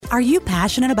Are you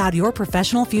passionate about your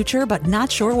professional future but not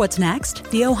sure what's next?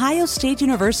 The Ohio State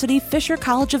University Fisher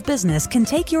College of Business can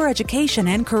take your education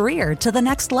and career to the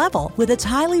next level with its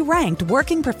highly ranked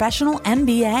working professional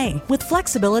MBA. With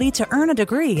flexibility to earn a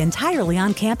degree entirely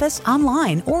on campus,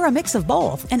 online, or a mix of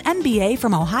both, an MBA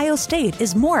from Ohio State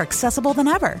is more accessible than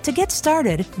ever. To get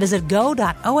started, visit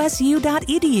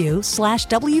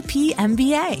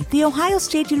go.osu.edu/WPMBA, the Ohio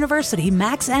State University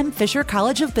Max M. Fisher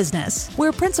College of Business,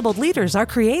 where principled leaders are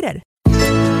created. And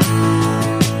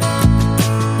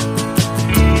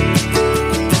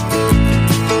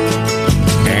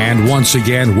once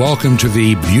again, welcome to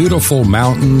the beautiful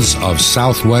mountains of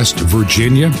Southwest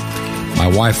Virginia. My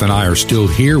wife and I are still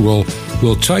here. We'll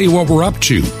tell you what we're up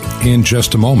to in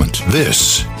just a moment.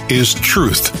 This is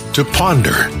Truth to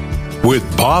Ponder with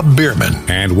Bob Bierman.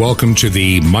 And welcome to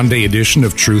the Monday edition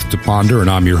of Truth to Ponder. And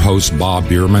I'm your host, Bob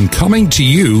Bierman, coming to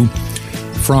you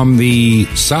from the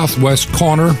southwest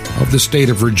corner of the state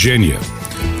of Virginia.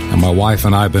 And my wife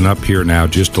and I have been up here now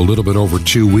just a little bit over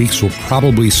 2 weeks. We'll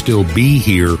probably still be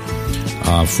here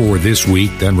for this week,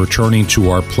 then returning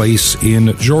to our place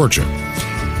in Georgia.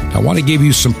 I want to give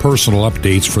you some personal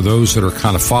updates for those that are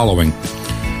kind of following.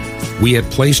 We had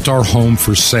placed our home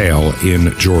for sale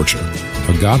in Georgia.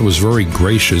 God was very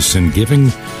gracious in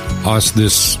giving us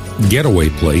this getaway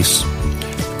place.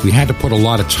 We had to put a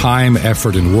lot of time,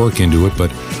 effort, and work into it,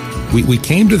 but we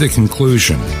came to the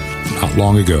conclusion not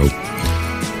long ago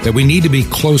that we need to be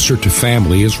closer to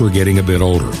family as we're getting a bit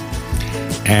older.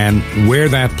 And where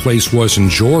that place was in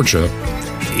Georgia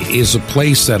is a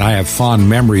place that I have fond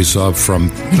memories of from,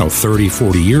 30,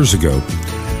 40 years ago.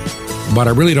 But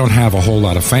I really don't have a whole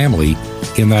lot of family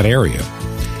in that area.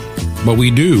 But we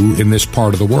do in this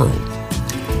part of the world.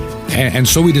 And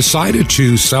so we decided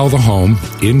to sell the home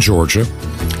in Georgia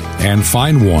and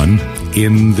find one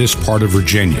in this part of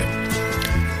Virginia.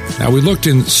 Now, we looked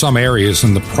in some areas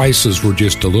and the prices were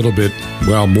just a little bit,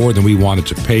 more than we wanted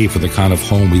to pay for the kind of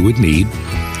home we would need.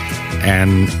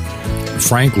 And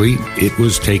frankly, it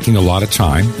was taking a lot of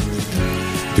time.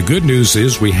 The good news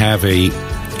is we have a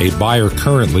buyer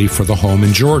currently for the home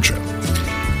in Georgia.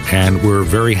 And we're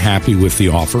very happy with the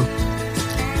offer.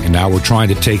 And now we're trying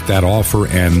to take that offer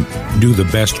and do the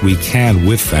best we can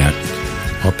with that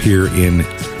up here in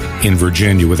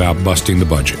Virginia without busting the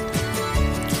budget.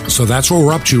 So that's what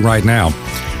we're up to right now.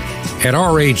 At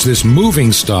our age, this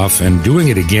moving stuff and doing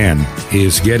it again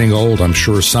is getting old. I'm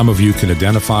sure some of you can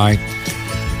identify.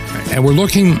 And we're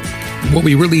looking, what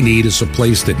we really need is a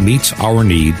place that meets our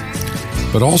need,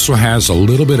 but also has a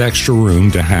little bit extra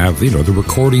room to have, the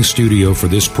recording studio for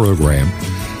this program,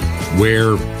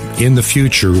 where in the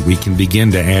future we can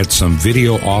begin to add some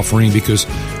video offering, because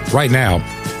right now,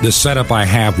 the setup I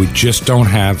have, we just don't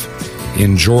have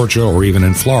in Georgia or even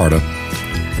in Florida.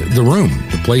 The room,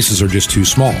 the places are just too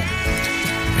small.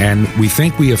 And we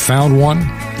think we have found one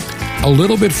a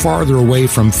little bit farther away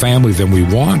from family than we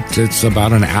want. It's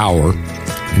about an hour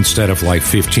instead of like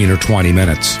 15 or 20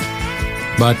 minutes.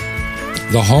 But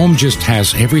the home just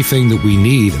has everything that we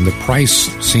need, and the price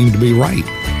seemed to be right.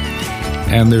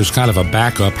 And there's kind of a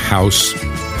backup house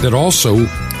that also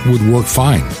would work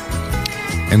fine.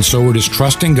 And so we're just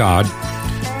trusting God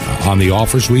on the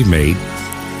offers we've made.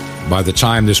 By the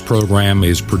time this program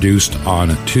is produced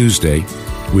on Tuesday,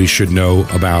 we should know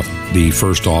about the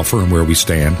first offer and where we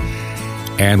stand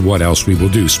and what else we will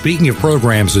do. Speaking of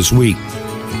programs this week,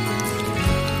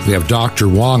 we have Dr.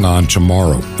 Wong on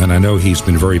tomorrow, and I know he's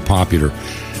been very popular.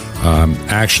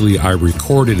 Actually, I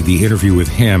recorded the interview with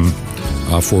him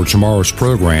for tomorrow's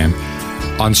program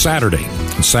on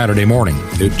Saturday morning.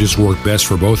 It just worked best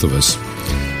for both of us.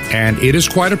 And it is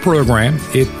quite a program.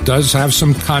 It does have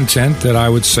some content that I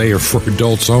would say are for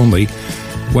adults only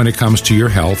when it comes to your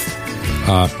health.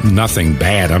 Nothing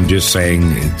bad. I'm just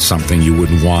saying it's something you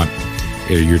wouldn't want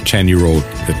your 10-year-old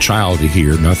child to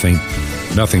hear. Nothing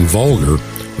vulgar,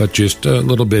 but just a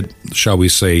little bit, shall we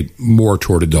say, more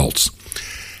toward adults.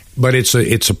 But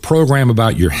it's a program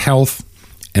about your health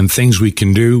and things we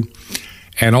can do,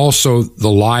 and also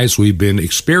the lies we've been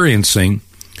experiencing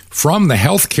from the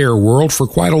healthcare world for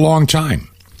quite a long time.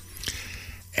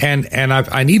 And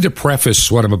I need to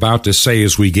preface what I'm about to say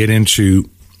as we get into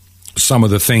some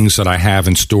of the things that I have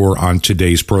in store on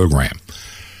today's program.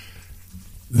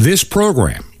 This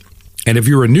program, and if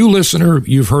you're a new listener,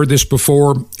 you've heard this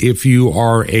before. If you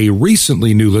are a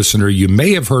recently new listener, you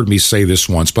may have heard me say this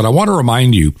once, but I want to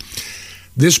remind you,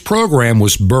 this program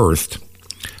was birthed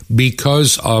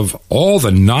because of all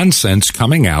the nonsense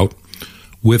coming out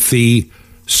with the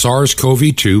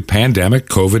SARS-CoV-2 pandemic,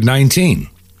 COVID-19.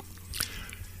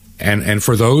 And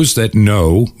for those that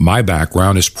know, my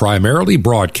background is primarily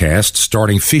broadcast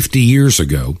starting 50 years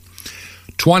ago,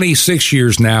 26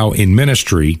 years now in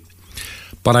ministry,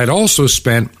 but I'd also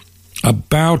spent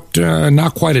about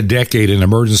not quite a decade in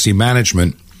emergency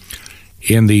management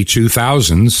in the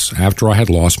 2000s after I had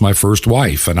lost my first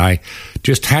wife. And I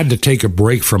just had to take a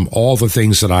break from all the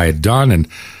things that I had done.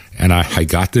 And I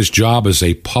got this job as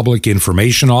a public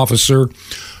information officer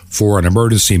for an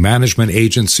emergency management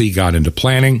agency, got into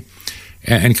planning,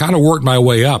 and kind of worked my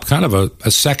way up, kind of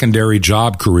a secondary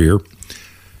job career.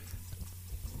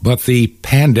 But the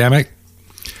pandemic,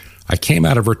 I came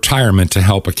out of retirement to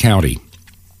help a county.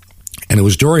 And it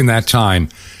was during that time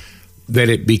that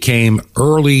it became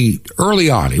early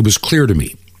on, it was clear to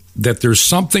me that there's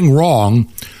something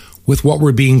wrong with what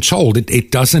we're being told.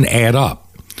 It doesn't add up.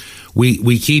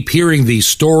 We keep hearing these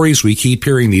stories, we keep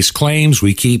hearing these claims,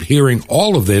 we keep hearing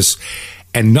all of this,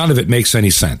 and none of it makes any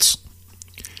sense.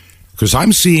 Because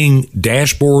I'm seeing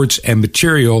dashboards and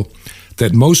material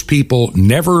that most people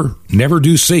never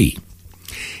do see.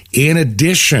 In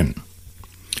addition,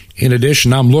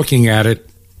 I'm looking at it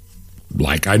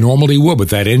like I normally would with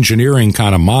that engineering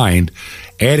kind of mind,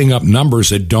 adding up numbers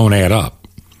that don't add up.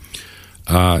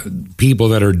 People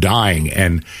that are dying,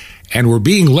 and we're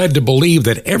being led to believe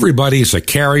that everybody's a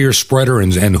carrier spreader,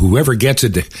 and whoever gets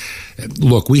it.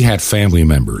 Look, we had family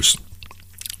members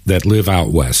that live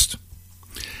out west,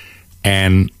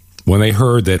 and when they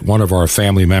heard that one of our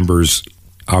family members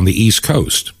on the East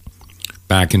Coast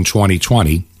back in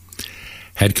 2020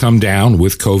 had come down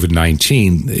with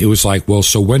COVID-19, it was like, well,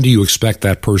 so when do you expect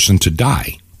that person to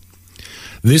die?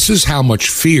 This is how much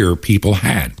fear people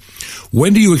had.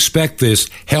 When do you expect this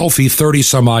healthy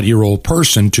 30-some-odd-year-old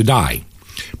person to die?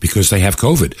 Because they have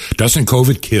COVID. Doesn't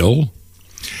COVID kill?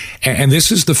 And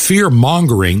this is the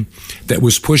fear-mongering that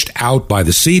was pushed out by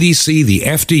the CDC, the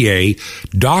FDA,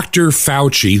 Dr.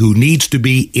 Fauci, who needs to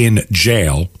be in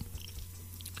jail.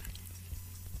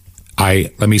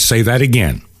 Let me say that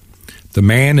again. The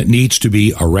man needs to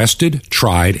be arrested,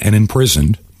 tried, and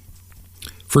imprisoned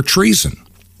for treason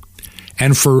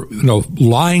and for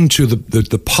lying to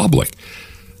the public.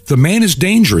 The man is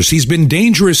dangerous. He's been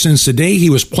dangerous since the day he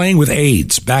was playing with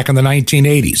AIDS back in the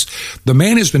 1980s. The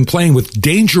man has been playing with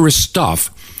dangerous stuff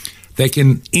that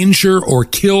can injure or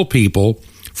kill people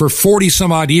for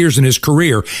 40-some-odd years in his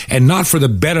career, and not for the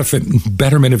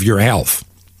betterment of your health.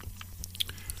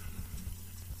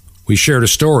 We shared a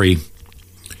story,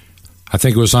 I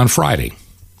think it was on Friday,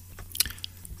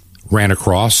 ran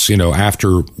across,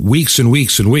 after weeks and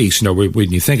weeks and weeks,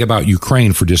 when you think about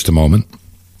Ukraine for just a moment,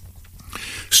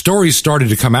 stories started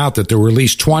to come out that there were at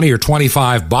least 20 or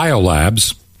 25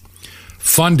 biolabs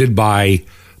funded by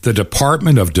the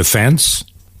Department of Defense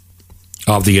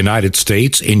of the United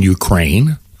States in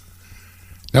Ukraine.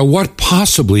 Now, what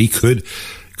possibly could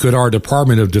our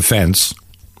Department of Defense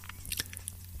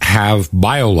have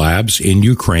biolabs in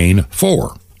Ukraine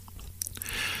for?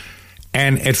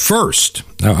 And at first,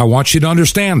 now I want you to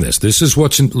understand this. This is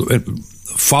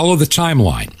follow the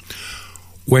timeline.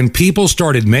 When people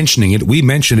started mentioning it, we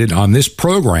mentioned it on this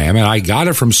program, and I got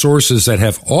it from sources that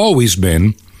have always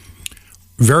been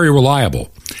very reliable.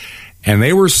 And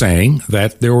they were saying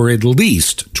that there were at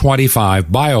least 25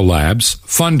 biolabs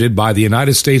funded by the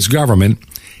United States government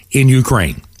in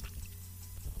Ukraine.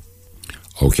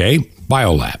 Okay,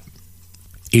 biolab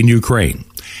in Ukraine.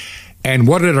 And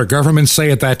what did our government say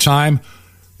at that time?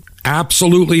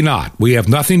 Absolutely not. We have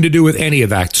nothing to do with any of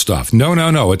that stuff.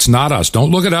 No, it's not us. Don't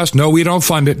look at us. No, we don't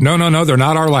fund it. No, they're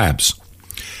not our labs.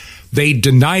 They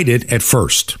denied it at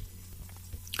first.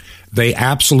 They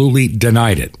absolutely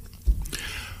denied it.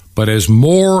 But as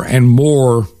more and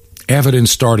more evidence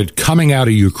started coming out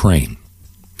of Ukraine,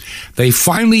 they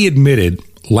finally admitted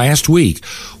last week,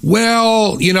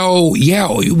 well,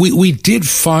 we did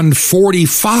fund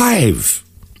 45.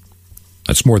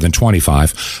 That's more than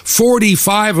 25.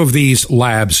 45 of these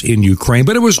labs in Ukraine,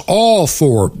 but it was all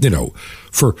for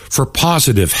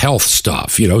positive health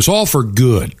stuff. It was all for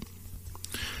good.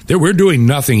 We're doing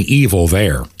nothing evil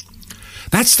there.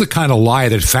 That's the kind of lie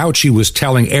that Fauci was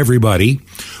telling everybody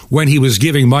when he was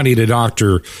giving money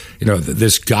to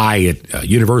this guy at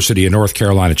University of North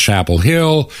Carolina, Chapel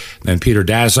Hill, and Peter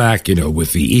Daszak,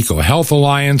 with the Eco Health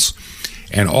Alliance,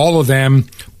 and all of them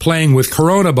playing with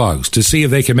corona bugs to see if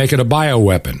they can make it a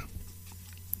bioweapon.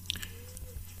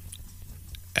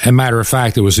 As a matter of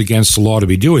fact, it was against the law to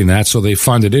be doing that, so they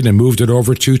funded it and moved it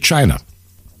over to China,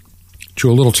 to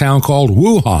a little town called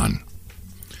Wuhan.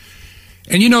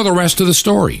 And you know the rest of the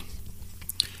story.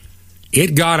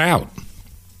 It got out,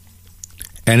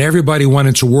 and everybody went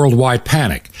into worldwide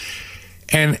panic.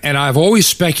 And I've always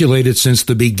speculated since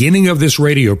the beginning of this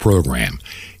radio program,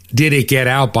 did it get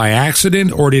out by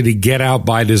accident or did it get out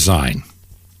by design?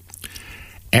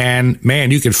 And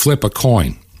man, you can flip a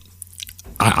coin.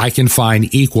 I can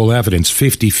find equal evidence,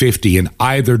 50-50 in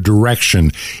either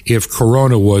direction, if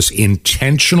corona was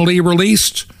intentionally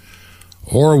released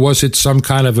or was it some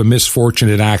kind of a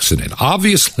misfortunate accident.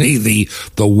 Obviously,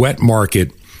 the wet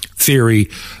market theory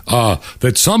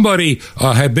that somebody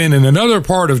had been in another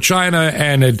part of China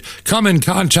and had come in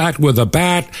contact with a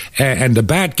bat, and the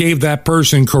bat gave that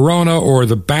person corona, or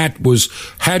the bat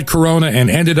had corona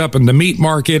and ended up in the meat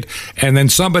market, and then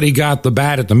somebody got the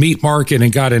bat at the meat market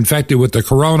and got infected with the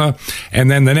corona,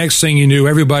 and then the next thing you knew,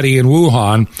 everybody in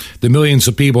Wuhan, the millions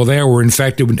of people there, were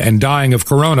infected and dying of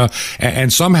corona,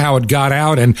 and somehow it got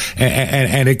out and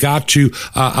it got to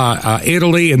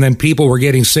Italy, and then people were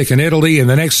getting sick in Italy, and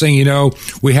the next thing you know,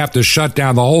 we have to shut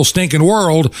down the whole stinking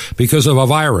world because of a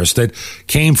virus that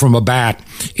came from a bat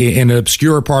in an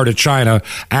obscure part of China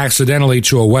accidentally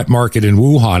to a wet market in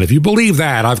Wuhan. If you believe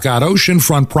that, I've got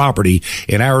oceanfront property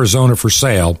in Arizona for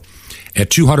sale at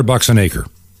 $200 an acre.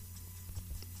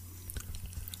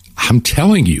 I'm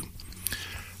telling you,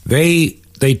 they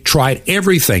tried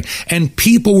everything, and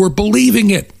people were believing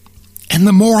it. And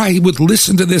the more I would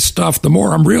listen to this stuff, the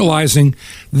more I'm realizing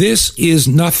this is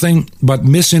nothing but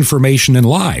misinformation and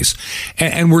lies.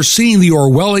 And we're seeing the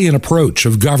Orwellian approach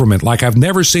of government like I've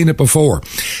never seen it before,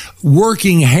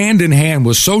 working hand in hand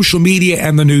with social media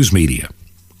and the news media,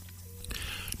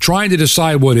 trying to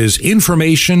decide what is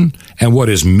information and what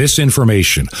is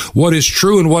misinformation, what is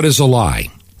true and what is a lie.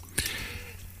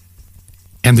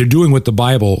 And they're doing what the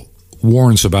Bible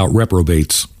warns about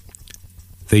reprobates.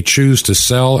 They choose to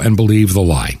sell and believe the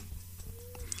lie.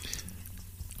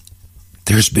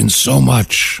 There's been so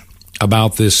much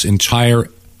about this entire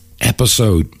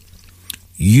episode.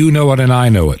 You know it and I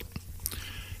know it.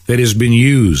 That has been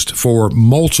used for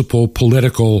multiple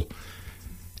political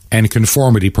and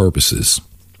conformity purposes.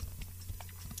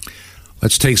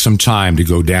 Let's take some time to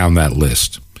go down that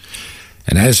list.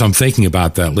 And as I'm thinking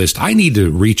about that list, I need to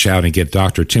reach out and get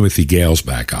Dr. Timothy Gales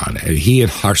back on. He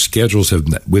and our schedules have,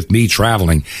 with me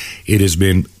traveling, it has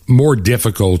been more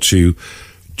difficult to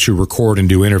record and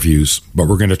do interviews, but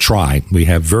we're going to try. We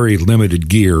have very limited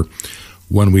gear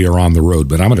when we are on the road,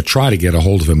 but I'm going to try to get a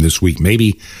hold of him this week.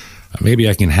 Maybe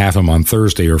I can have him on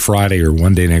Thursday or Friday or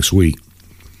one day next week.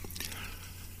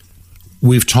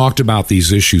 We've talked about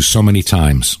these issues so many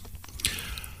times,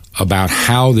 about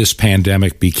how this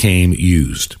pandemic became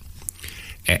used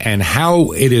and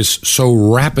how it is so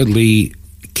rapidly,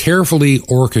 carefully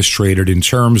orchestrated in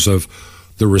terms of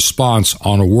the response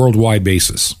on a worldwide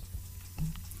basis.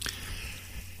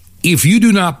 If you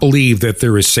do not believe that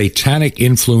there is satanic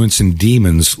influence and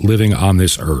demons living on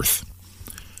this earth,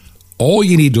 all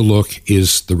you need to look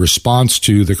is the response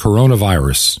to the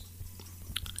coronavirus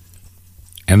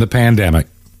and the pandemic,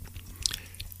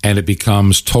 and it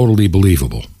becomes totally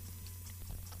believable.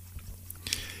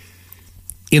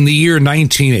 In the year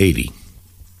 1980,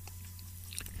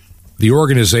 the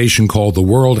organization called the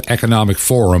World Economic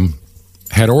Forum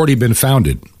had already been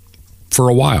founded for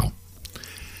a while.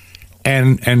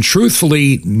 And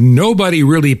truthfully, nobody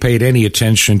really paid any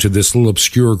attention to this little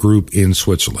obscure group in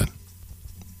Switzerland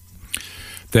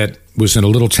that was in a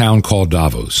little town called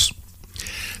Davos.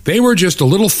 They were just a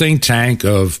little think tank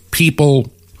of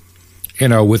people,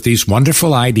 with these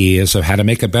wonderful ideas of how to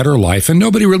make a better life, and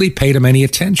nobody really paid them any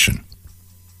attention.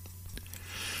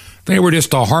 They were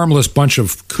just a harmless bunch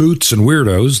of coots and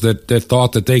weirdos that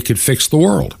thought that they could fix the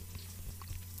world.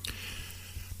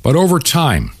 But over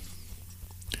time,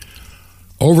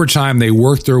 they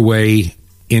worked their way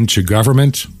into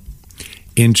government,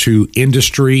 into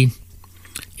industry,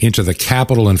 into the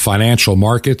capital and financial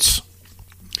markets.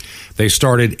 They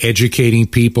started educating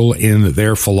people in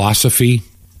their philosophy.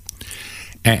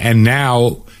 And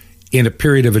now, in a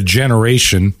period of a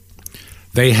generation,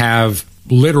 they have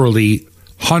literally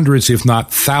hundreds, if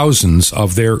not thousands,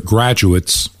 of their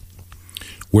graduates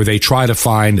where they try to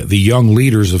find the young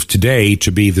leaders of today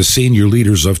to be the senior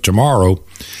leaders of tomorrow.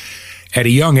 At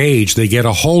a young age, they get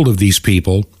a hold of these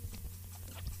people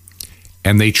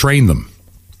and they train them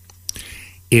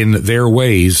in their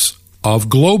ways of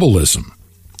globalism,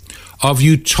 of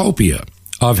utopia,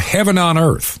 of heaven on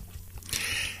earth.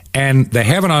 And the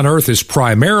heaven on earth is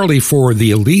primarily for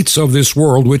the elites of this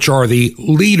world, which are the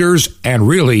leaders and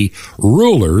really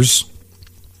rulers.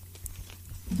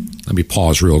 Let me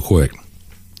pause real quick.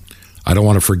 I don't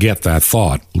want to forget that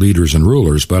thought, leaders and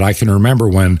rulers, but I can remember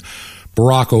when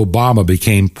Barack Obama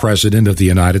became president of the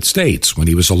United States when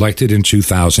he was elected in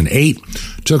 2008,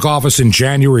 took office in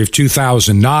January of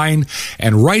 2009,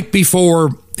 and right before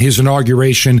his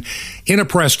inauguration, in a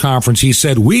press conference, he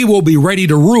said, "We will be ready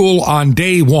to rule on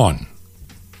day one."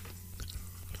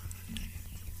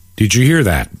 Did you hear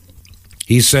that?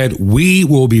 He said, "We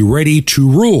will be ready to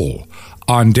rule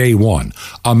on day one."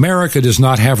 America does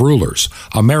not have rulers.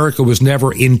 America was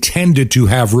never intended to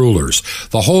have rulers.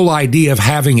 The whole idea of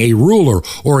having a ruler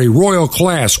or a royal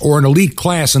class or an elite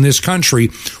class in this country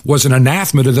was an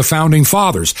anathema to the founding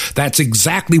fathers. That's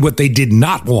exactly what they did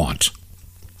not want.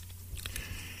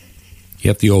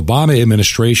 Yet the Obama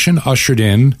administration ushered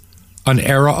in an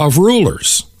era of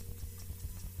rulers.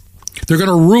 They're going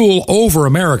to rule over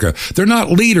America. They're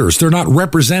not leaders. They're not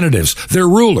representatives. They're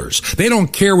rulers. They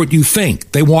don't care what you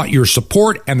think. They want your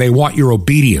support and they want your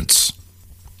obedience.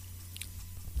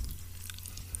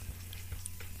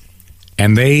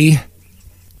 And they're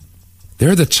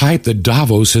the type that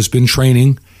Davos has been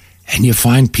training. And you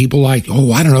find people like,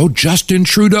 Justin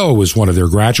Trudeau was one of their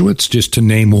graduates, just to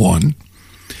name one.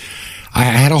 I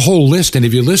had a whole list, and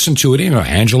if you listen to it,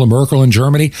 Angela Merkel in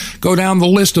Germany, go down the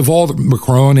list of all the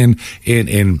Macron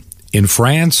in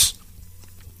France,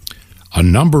 a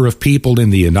number of people in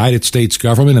the United States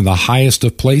government in the highest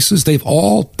of places. They're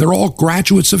all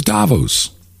graduates of Davos.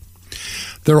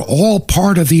 They're all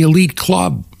part of the elite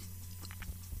club.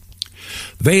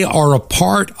 They are a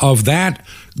part of that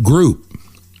group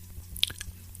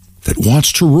that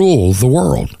wants to rule the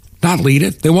world. Not lead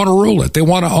it. They want to rule it. They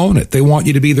want to own it. They want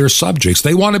you to be their subjects.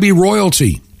 They want to be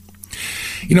royalty.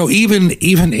 Even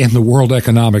in the World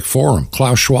Economic Forum,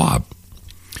 Klaus Schwab,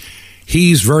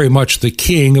 he's very much the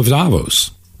king of Davos.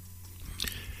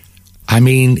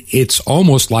 It's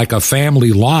almost like a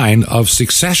family line of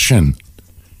succession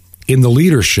in the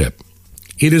leadership.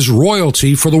 It is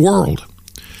royalty for the world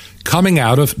coming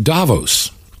out of Davos.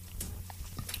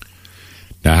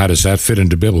 Now, how does that fit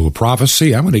into biblical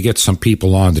prophecy? I'm going to get some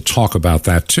people on to talk about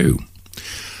that too.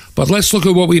 But let's look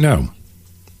at what we know.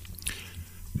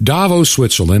 Davos,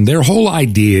 Switzerland, their whole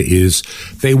idea is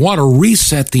they want to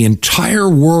reset the entire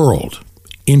world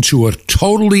into a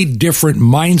totally different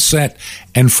mindset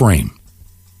and frame.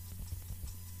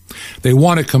 They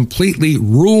want to completely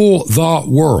rule the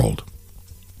world.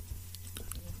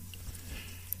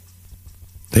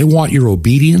 They want your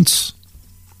obedience.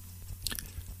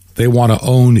 They want to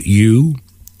own you.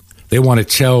 They want to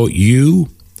tell you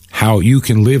how you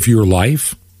can live your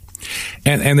life.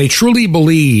 And they truly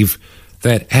believe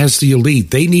that as the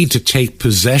elite, they need to take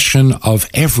possession of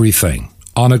everything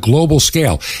on a global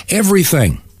scale.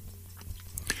 Everything.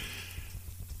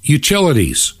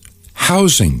 Utilities,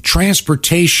 housing,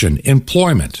 transportation,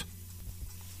 employment,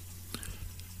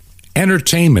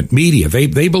 entertainment, media. They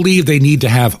believe they need to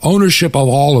have ownership of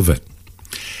all of it.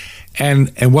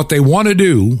 And what they want to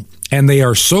do, and they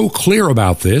are so clear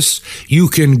about this, you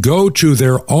can go to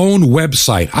their own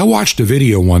website. I watched a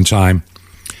video one time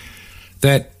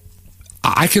that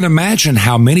I can imagine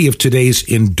how many of today's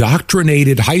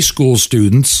indoctrinated high school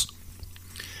students,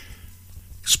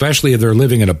 especially if they're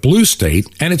living in a blue state,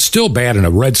 and it's still bad in a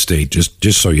red state,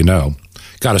 just so you know.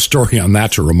 Got a story on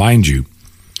that to remind you.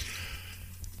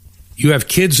 You have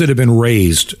kids that have been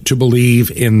raised to believe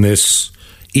in this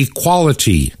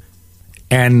equality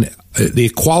and the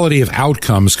equality of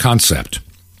outcomes concept.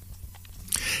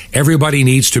 Everybody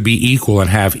needs to be equal and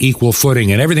have equal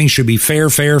footing, and everything should be fair,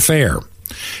 fair, fair.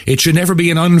 It should never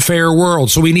be an unfair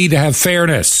world, so we need to have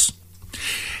fairness.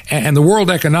 And the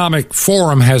World Economic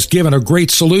Forum has given a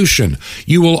great solution.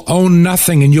 You will own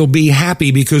nothing and you'll be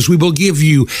happy because we will give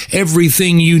you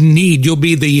everything you need. You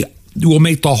will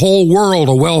make the whole world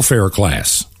a welfare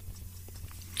class.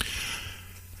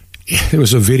 There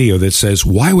was a video that says,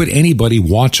 why would anybody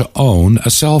want to own a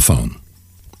cell phone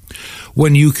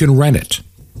when you can rent it?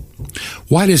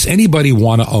 Why does anybody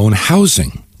want to own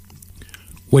housing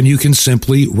when you can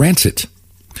simply rent it?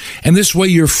 And this way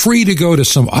you're free to go to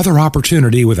some other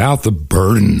opportunity without the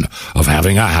burden of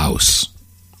having a house.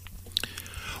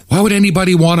 Why would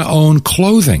anybody want to own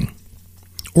clothing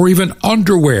or even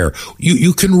underwear?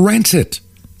 You can rent it.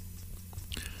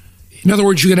 In other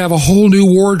words, you can have a whole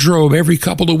new wardrobe every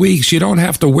couple of weeks. You don't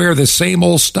have to wear the same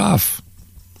old stuff.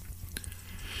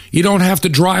 You don't have to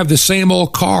drive the same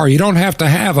old car. You don't have to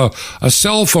have a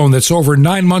cell phone that's over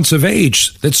 9 months of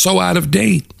age that's so out of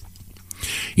date.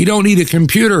 You don't need a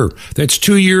computer that's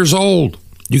 2 years old.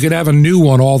 You can have a new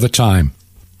one all the time.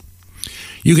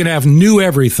 You can have new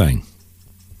everything.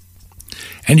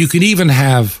 And you can even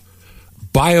have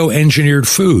bioengineered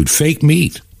food, fake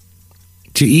meat,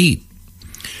 to eat.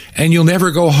 And you'll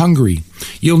never go hungry.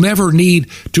 You'll never need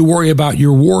to worry about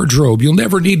your wardrobe. You'll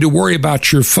never need to worry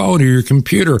about your phone or your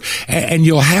computer. And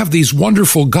you'll have these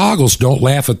wonderful goggles. Don't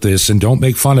laugh at this and don't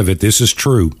make fun of it. This is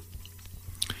true.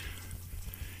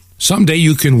 Someday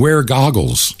you can wear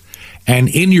goggles. And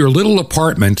in your little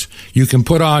apartment, you can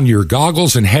put on your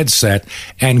goggles and headset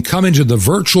and come into the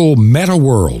virtual meta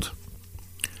world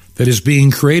that is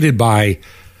being created by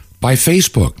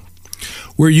Facebook,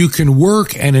 where you can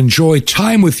work and enjoy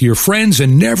time with your friends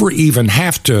and never even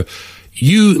have to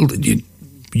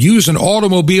use an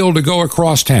automobile to go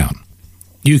across town.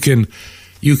 You can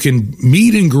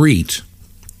meet and greet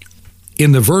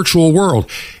in the virtual world.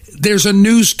 There's a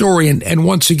news story, and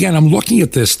once again, I'm looking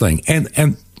at this thing,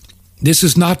 and this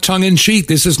is not tongue-in-cheek.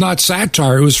 This is not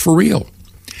satire. It was for real.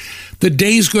 The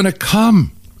day's going to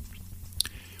come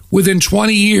within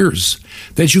 20 years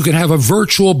that you can have a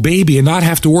virtual baby and not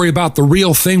have to worry about the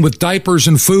real thing with diapers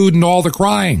and food and all the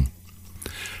crying.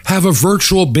 Have a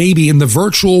virtual baby in the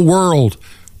virtual world.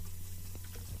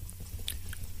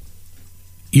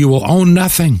 You will own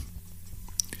nothing,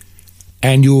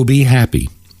 and you will be happy.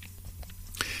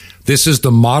 This is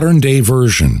the modern-day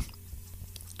version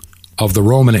of the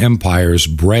Roman Empire's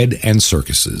bread and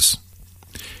circuses.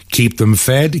 Keep them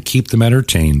fed, keep them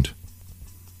entertained.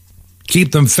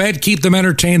 Keep them fed, keep them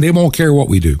entertained. They won't care what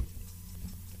we do.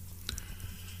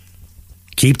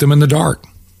 Keep them in the dark.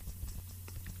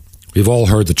 We've all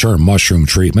heard the term mushroom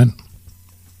treatment.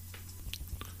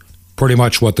 Pretty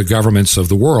much what the governments of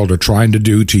the world are trying to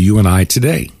do to you and I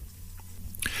today.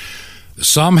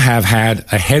 Some have had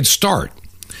a head start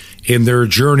in their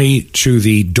journey to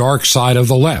the dark side of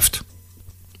the left.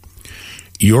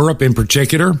 Europe in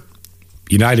particular,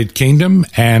 United Kingdom,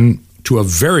 and to a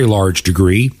very large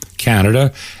degree,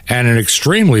 Canada, and an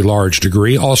extremely large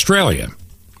degree, Australia,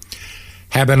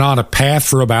 have been on a path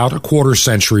for about a quarter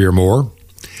century or more,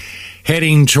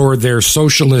 heading toward their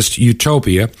socialist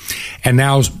utopia, and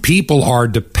now people are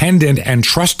dependent and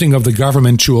trusting of the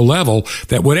government to a level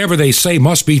that whatever they say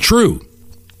must be true.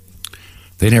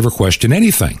 They never question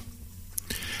anything.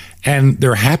 And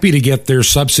they're happy to get their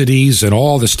subsidies and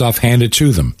all the stuff handed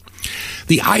to them.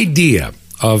 The idea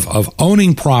of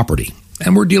owning property,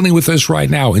 and we're dealing with this right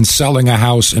now in selling a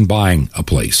house and buying a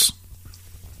place.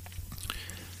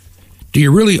 Do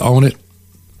you really own it?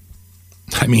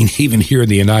 I mean, even here in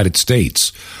the United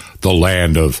States, the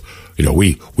land of,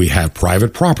 we have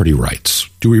private property rights.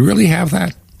 Do we really have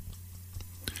that?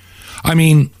 I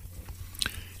mean,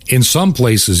 in some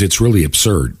places, it's really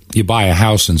absurd. You buy a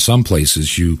house in some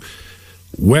places, you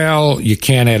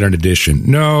can't add an addition.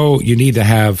 No, you need to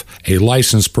have a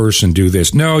licensed person do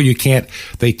this. No, you can't.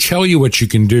 They tell you what you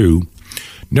can do.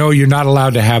 No, you're not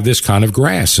allowed to have this kind of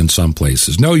grass in some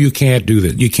places. No, you can't do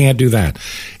that. You can't do that.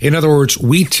 In other words,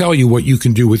 we tell you what you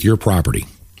can do with your property.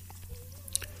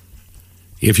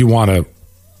 If you want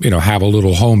to, have a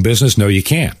little home business, no, you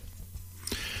can't.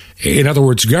 In other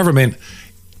words, government,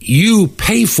 you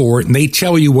pay for it and they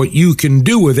tell you what you can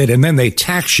do with it, and then they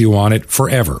tax you on it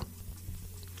forever.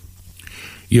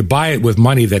 You buy it with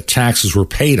money that taxes were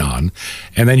paid on,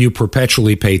 and then you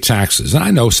perpetually pay taxes. And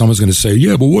I know someone's going to say,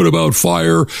 yeah, but what about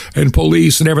fire and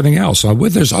police and everything else?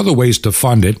 There's other ways to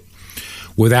fund it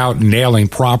without nailing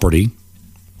property.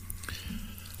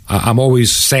 I'm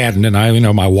always saddened,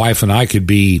 and my wife and I could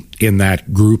be in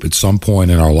that group at some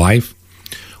point in our life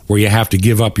where you have to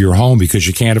give up your home because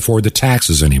you can't afford the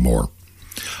taxes anymore.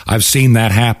 I've seen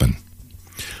that happen,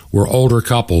 where older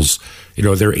couples,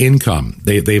 their income,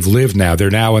 they've lived now, they're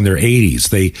now in their 80s.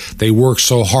 They worked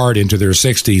so hard into their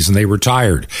 60s and they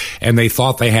retired and they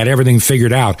thought they had everything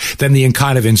figured out. Then the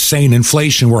kind of insane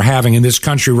inflation we're having in this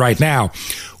country right now,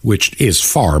 which is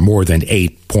far more than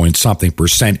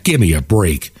 8-point-something%. Give me a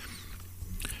break.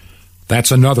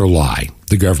 That's another lie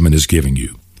the government is giving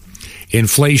you.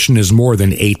 Inflation is more than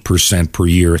 8% per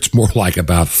year. It's more like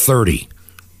about 30.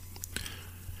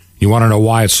 You want to know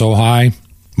why it's so high?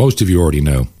 Most of you already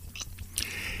know.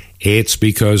 It's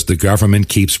because the government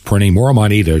keeps printing more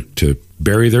money to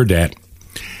bury their debt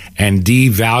and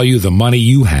devalue the money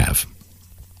you have.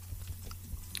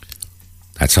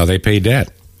 That's how they pay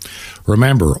debt.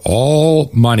 Remember, all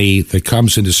money that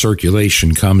comes into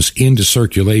circulation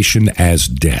as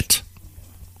debt.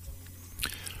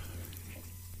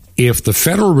 If the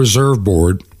Federal Reserve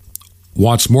Board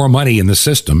wants more money in the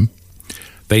system,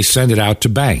 they send it out to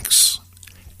banks.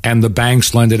 And the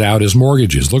banks lend it out as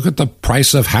mortgages. Look at the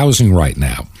price of housing right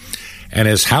now. And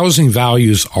as housing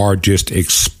values are just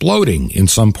exploding in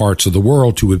some parts of the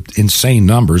world to insane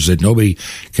numbers that nobody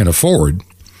can afford,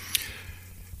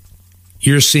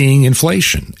 you're seeing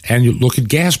inflation. And you look at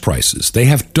gas prices. They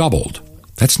have doubled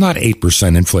That's not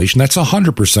 8% inflation. That's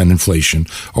 100% inflation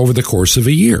over the course of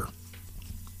a year.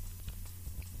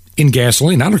 In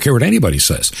gasoline, I don't care what anybody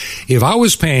says. If I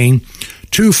was paying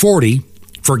 $2.40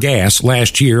 for gas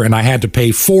last year and I had to pay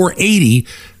 $4.80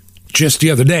 just the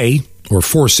other day, or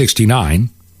 $4.69,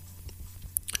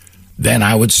 then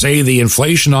I would say the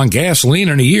inflation on gasoline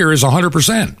in a year is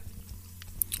 100%.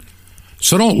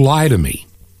 So don't lie to me.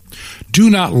 Do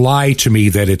not lie to me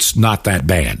that it's not that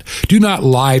bad. Do not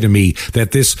lie to me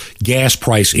that this gas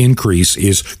price increase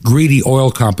is greedy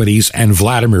oil companies and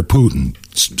Vladimir Putin.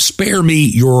 Spare me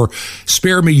your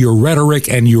rhetoric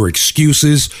and your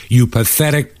excuses, you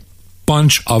pathetic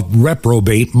bunch of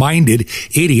reprobate-minded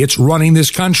idiots running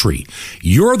this country.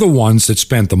 You're the ones that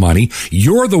spent the money.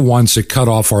 You're the ones that cut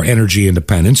off our energy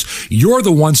independence. You're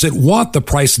the ones that want the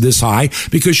price this high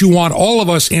because you want all of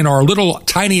us in our little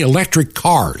tiny electric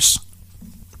cars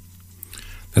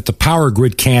that the power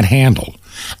grid can't handle.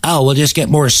 Oh, we'll just get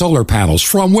more solar panels.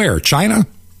 From where? China?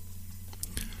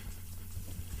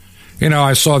 You know,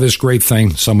 I saw this great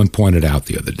thing someone pointed out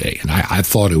the other day, and I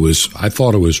thought it was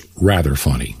rather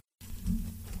funny.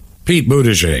 Pete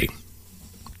Buttigieg,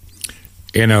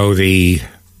 you know, the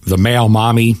male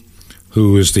mommy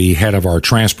who is the head of our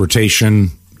transportation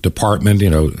department, you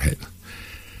know,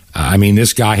 I mean,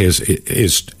 this guy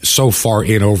is so far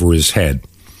in over his head.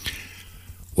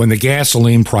 When the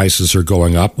gasoline prices are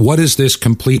going up, what does this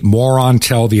complete moron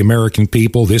tell the American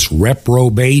people? This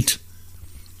reprobate?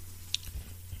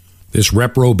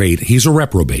 He's a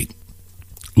reprobate.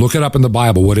 Look it up in the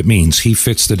Bible what it means. He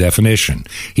fits the definition.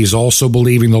 He's also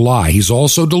believing the lie. He's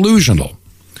also delusional.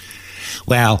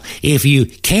 Well, if you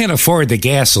can't afford the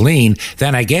gasoline,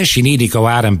 then I guess you need to go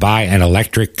out and buy an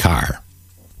electric car.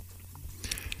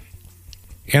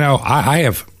 You know, I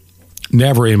have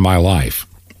never in my life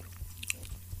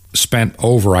spent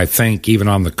over, I think, even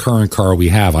on the current car we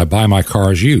have. I buy my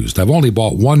cars used. I've only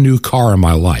bought one new car in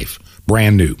my life,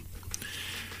 brand new.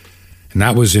 And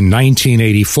that was in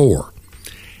 1984.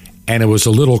 And it was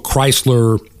a little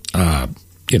Chrysler,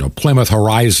 Plymouth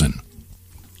Horizon.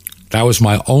 That was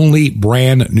my only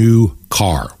brand new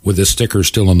car with the sticker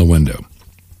still on the window.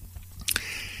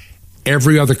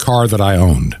 Every other car that I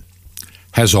owned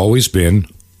has always been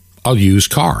a used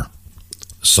car.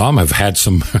 Some have had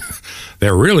some,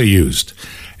 they're really used.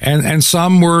 And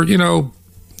some were,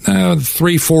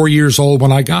 3-4 years old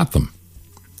when I got them.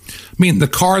 I mean, the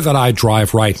car that I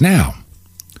drive right now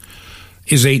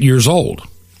is 8 years old.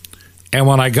 And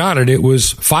when I got it, it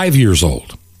was 5 years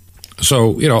old.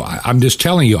 So, I'm just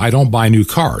telling you, I don't buy new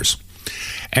cars.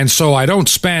 And so I don't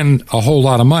spend a whole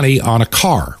lot of money on a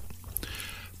car.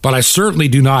 But I certainly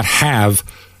do not have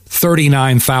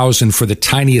 $39,000 for the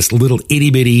tiniest little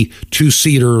itty-bitty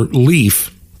two-seater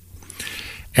Leaf.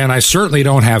 And I certainly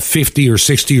don't have $50 or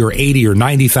 $60 or $80 or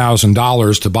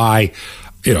 $90,000 to buy,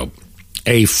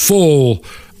 a full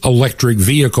electric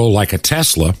vehicle like a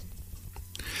Tesla.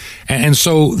 And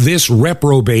so this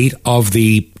reprobate of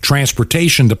the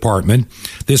transportation department,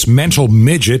 this mental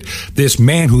midget, this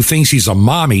man who thinks he's a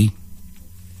mommy,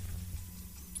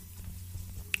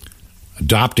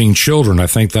 adopting children, I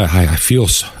think that I feel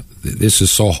this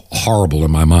is so horrible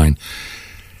in my mind.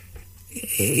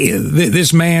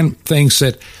 This man thinks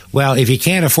that, well, if you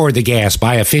can't afford the gas,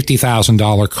 buy a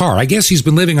 $50,000 car. I guess he's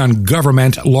been living on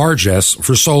government largesse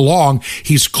for so long,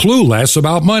 he's clueless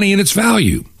about money and its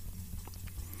value.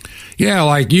 Yeah,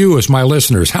 like you as my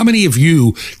listeners. How many of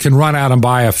you can run out and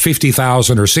buy a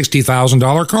 $50,000 or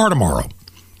 $60,000 car tomorrow?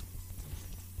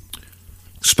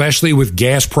 Especially with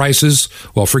gas prices.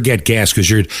 Well, forget gas because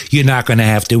you're not going to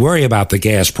have to worry about the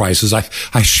gas prices.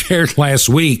 I shared last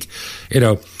week,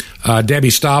 Debbie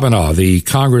Stabenow, the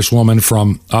congresswoman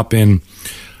from up in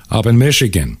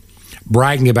Michigan,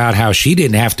 bragging about how she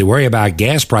didn't have to worry about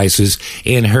gas prices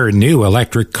in her new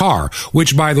electric car,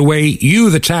 which, by the way,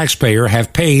 you, the taxpayer,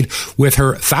 have paid with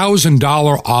her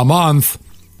 $1,000 a month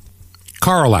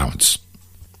car allowance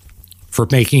for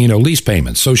making, lease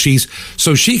payments. So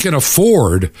she can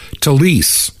afford to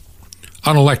lease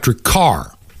an electric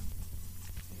car.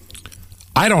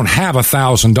 I don't have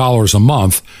 $1,000 a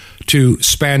month to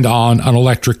spend on an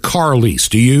electric car lease.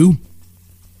 Do you?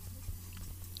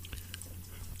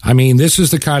 I mean, this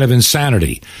is the kind of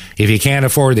insanity. If you can't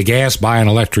afford the gas, buy an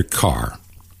electric car.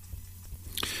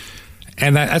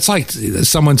 And that's like,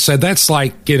 someone said, that's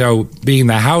like, being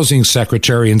the housing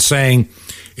secretary and saying,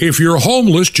 if you're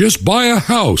homeless, just buy a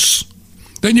house.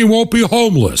 Then you won't be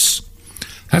homeless.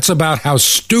 That's about how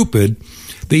stupid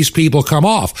these people come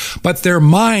off. But their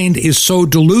mind is so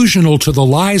delusional to the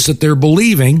lies that they're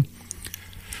believing,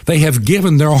 they have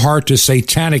given their heart to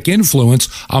satanic influence.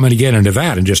 I'm going to get into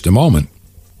that in just a moment.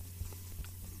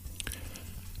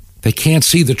 They can't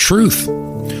see the truth.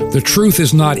 The truth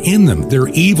is not in them. They're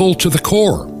evil to the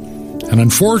core. And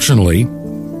unfortunately,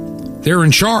 they're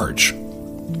in charge.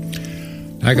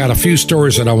 I got a few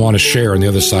stories that I want to share on the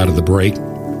other side of the break,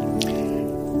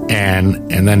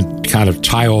 and then kind of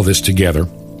tie all this together.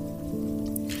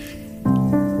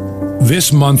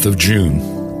 This month of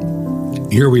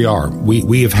June, here we are.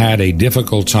 We have had a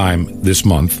difficult time this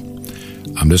month.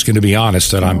 I'm just going to be honest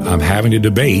that I'm having to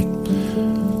debate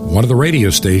one of the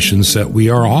radio stations that we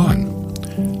are on.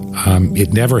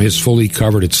 It never has fully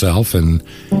covered itself, and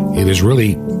it has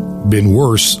really been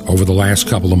worse over the last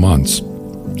couple of months.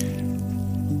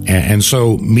 And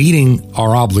so meeting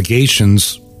our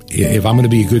obligations, if I'm going to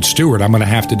be a good steward, I'm going to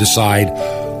have to decide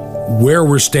where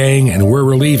we're staying and where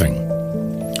we're leaving.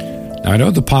 Now, I know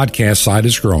the podcast side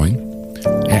is growing,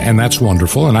 and that's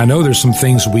wonderful. And I know there's some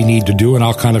things we need to do, and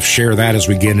I'll kind of share that as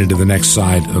we get into the next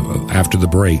side after the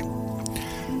break.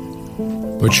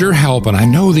 But your help, and I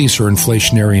know these are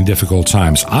inflationary and difficult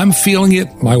times. I'm feeling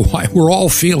it. My wife, we're all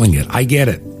feeling it. I get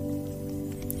it.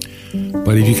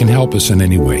 But if you can help us in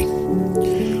any way,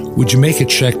 would you make a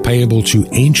check payable to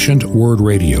Ancient Word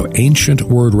Radio,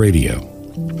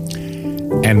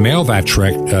 and mail that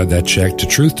check to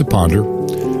Truth to Ponder.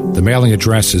 The mailing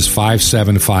address is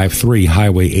 5753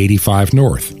 Highway 85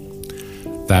 North.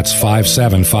 That's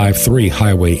 5753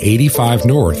 Highway 85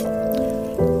 North.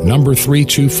 Number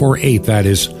 3248, that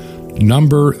is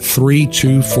number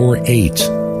 3248.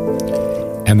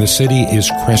 And the city is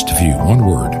Crestview, one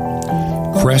word,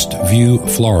 Crestview,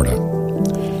 Florida.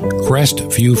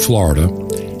 Crestview, Florida,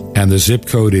 and the zip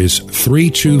code is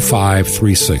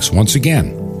 32536. Once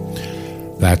again,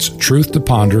 that's Truth to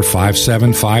Ponder,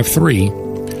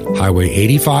 5753, Highway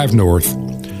 85 North,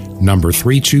 number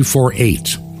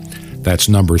 3248. That's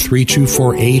number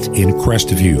 3248 in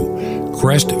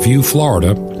Crestview,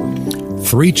 Florida,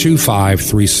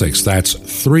 32536. That's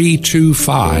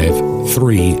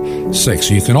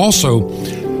 32536. You can also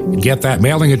get that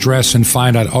mailing address and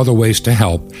find out other ways to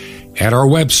help at our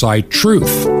website,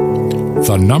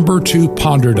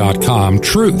 truth2ponder.com,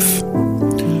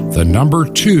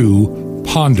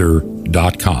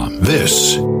 truth2ponder.com.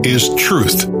 This is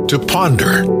Truth to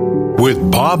Ponder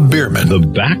with Bob Bierman. The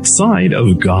backside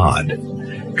of God.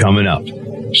 Coming up.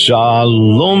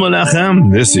 Shalom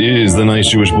Alechem. This is the nice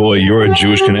Jewish boy, your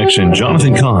Jewish connection,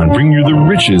 Jonathan Kahn, bringing you the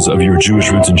riches of your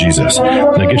Jewish roots in Jesus.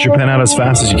 Now get your pen out as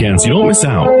fast as you can so you don't miss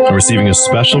out on receiving a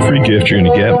special free gift you're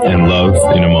going to get and love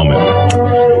in a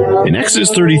moment. In Exodus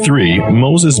 33,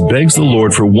 Moses begs the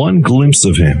Lord for one glimpse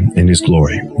of him in his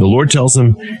glory. The Lord tells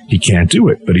him he can't do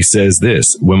it, but he says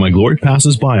this, when my glory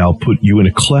passes by, I'll put you in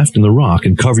a cleft in the rock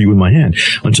and cover you with my hand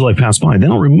until I pass by.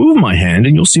 Then I'll remove my hand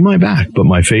and you'll see my back, but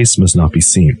my face must not be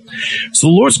seen. So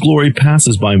the Lord's glory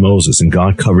passes by Moses, and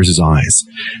God covers his eyes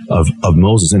of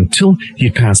Moses until he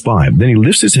had passed by. Then he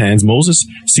lifts his hands. Moses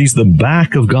sees the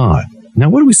back of God. Now,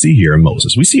 what do we see here in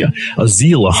Moses? We see a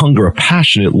zeal, a hunger, a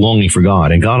passionate longing for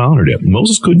God, and God honored it.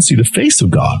 Moses couldn't see the face of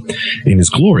God in his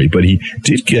glory, but he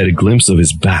did get a glimpse of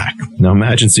his back. Now,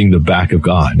 imagine seeing the back of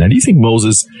God. Now, do you think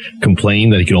Moses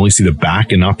complained that he could only see the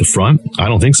back and not the front? I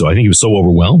don't think so. I think he was so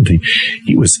overwhelmed.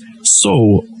 He was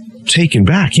so taken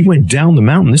back. He went down the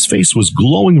mountain. His face was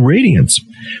glowing radiance.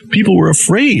 People were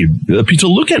afraid to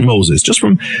look at Moses just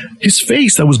from his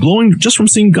face that was glowing just from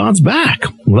seeing God's back.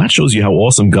 Well, that shows you how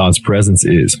awesome God's presence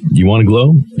is. You want to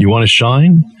glow? You want to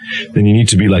shine? Then you need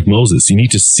to be like Moses. You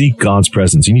need to seek God's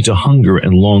presence. You need to hunger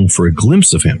and long for a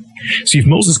glimpse of him. See, if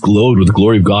Moses glowed with the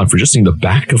glory of God for just seeing the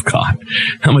back of God,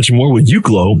 how much more would you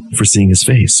glow for seeing his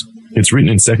face? It's written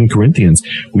in 2 Corinthians,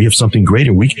 we have something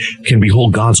greater. We can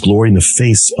behold God's glory in the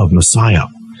face of Messiah,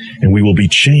 and we will be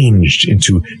changed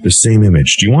into the same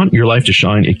image. Do you want your life to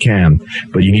shine? It can,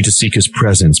 but you need to seek his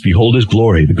presence. Behold his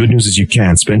glory. The good news is you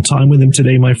can. Spend time with him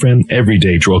today, my friend, every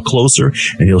day. Draw closer,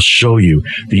 and he'll show you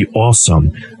the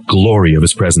awesome glory of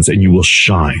his presence, and you will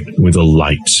shine with the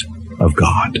light of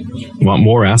God. Want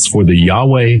more? Ask for the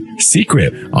Yahweh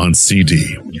Secret on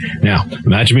CD. Now,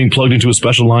 imagine being plugged into a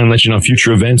special line letting you know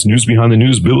future events, news behind the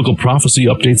news, biblical prophecy,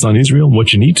 updates on Israel,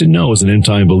 what you need to know as an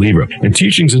end-time believer, and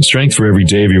teachings and strength for every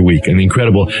day of your week, and the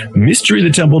incredible Mystery of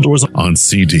the Temple Doors on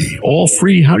CD. All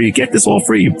free. How do you get this all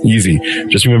free? Easy.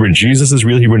 Just remember Jesus'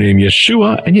 real Hebrew name,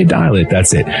 Yeshua, and you dial it.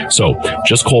 That's it. So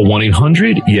just call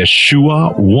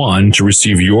 1-800-YESHUA-1 to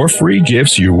receive your free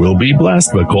gifts. You will be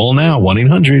blessed, but call now,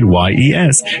 1-800-YESHUA.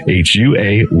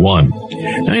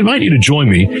 YESHUA1. I invite you to join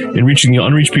me in reaching the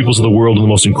unreached peoples of the world in the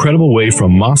most incredible way,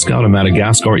 from Moscow to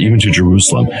Madagascar, even to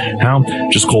Jerusalem. How?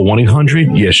 Just call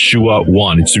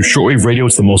 1-800-YESHUA1. It's through shortwave radio.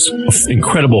 It's the most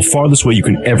incredible, farthest way you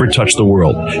can ever touch the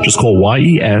world. Just call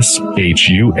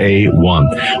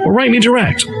YESHUA1. Or write me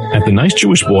direct at The Nice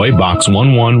Jewish Boy, Box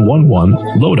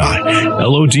 1111, Lodi,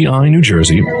 Lodi, New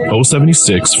Jersey,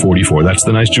 07644. That's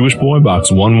The Nice Jewish Boy,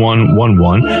 Box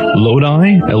 1111,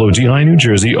 Lodi, Lodi, New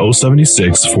Jersey,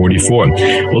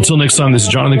 07644. Well, till next time, this is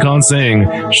Jonathan Kahn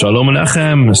saying, Shalom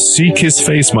Alechem. Seek his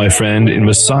face, my friend, in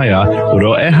Messiah,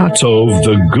 Ro'eh HaTov,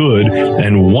 the good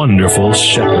and wonderful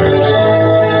shepherd.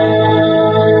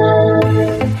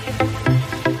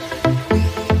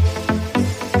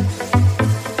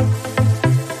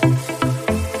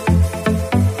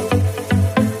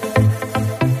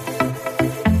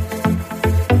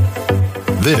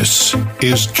 This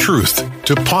is Truth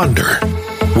to Ponder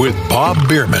with Bob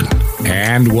Bierman.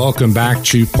 And welcome back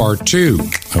to part 2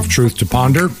 of Truth to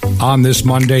Ponder on this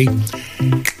Monday.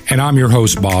 And I'm your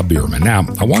host, Bob Bierman. Now,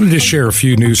 I wanted to share a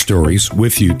few news stories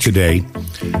with you today.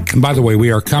 And by the way,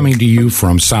 we are coming to you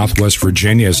from Southwest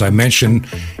Virginia. As I mentioned,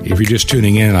 if you're just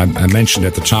tuning in, I mentioned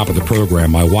at the top of the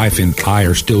program, my wife and I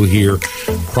are still here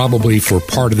probably for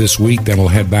part of this week. Then we'll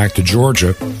head back to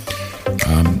Georgia.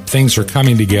 Things are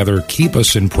coming together. Keep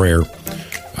us in prayer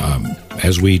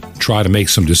as we try to make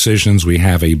some decisions. We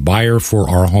have a buyer for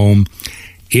our home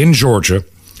in Georgia,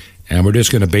 and we're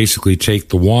just going to basically take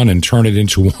the one and turn it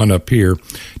into one up here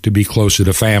to be closer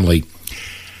to family.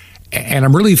 And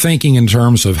I'm really thinking in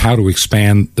terms of how to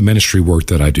expand the ministry work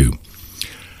that I do.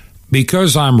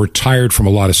 Because I'm retired from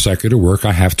a lot of secular work,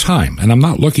 I have time, and I'm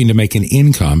not looking to make an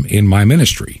income in my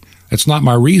ministry. That's not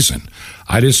my reason.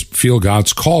 I just feel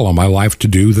God's call on my life to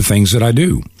do the things that I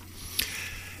do.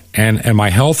 And my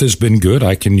health has been good.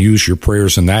 I can use your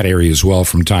prayers in that area as well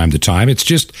from time to time. It's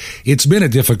been a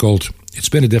difficult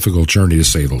journey, to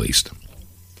say the least.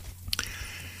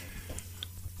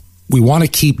 We want to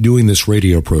keep doing this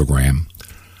radio program.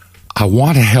 I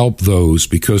want to help those,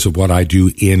 because of what I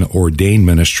do in ordained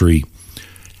ministry,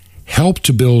 help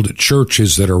to build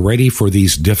churches that are ready for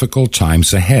these difficult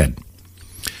times ahead.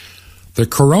 The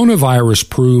coronavirus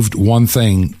proved one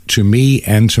thing to me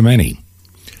and to many.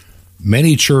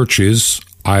 Many churches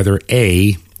either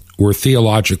A, were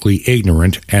theologically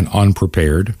ignorant and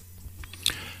unprepared,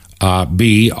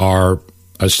 B, are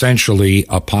essentially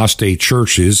apostate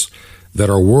churches that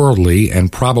are worldly,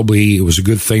 and probably it was a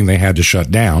good thing they had to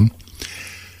shut down.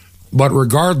 But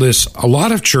regardless, a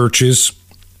lot of churches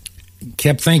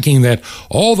kept thinking that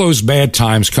all those bad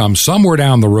times come somewhere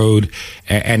down the road,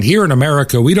 and here in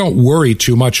America, we don't worry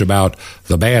too much about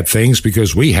the bad things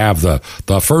because we have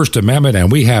the First Amendment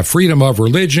and we have freedom of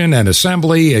religion and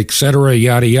assembly, etc.,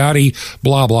 yada, yada,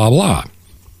 blah, blah, blah.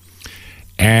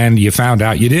 And you found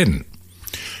out you didn't.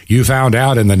 You found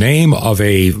out in the name of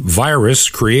a virus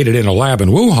created in a lab in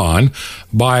Wuhan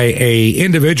by an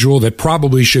individual that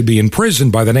probably should be in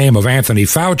prison by the name of Anthony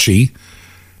Fauci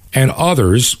and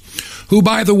others, who,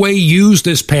 by the way, used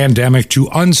this pandemic to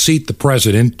unseat the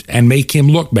president and make him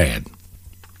look bad.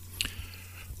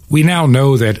 We now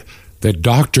know that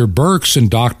Dr. Birx and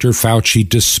Dr. Fauci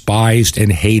despised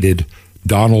and hated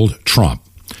Donald Trump.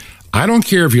 I don't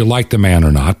care if you like the man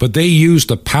or not, but they used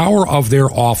the power of their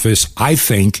office, I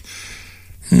think,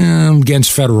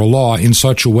 against federal law in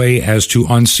such a way as to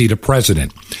unseat a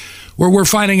president. Where we're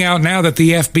finding out now that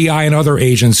the FBI and other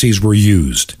agencies were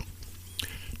used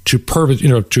to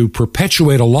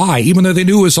perpetuate a lie, even though they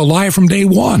knew it was a lie from day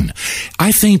one.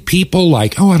 I think people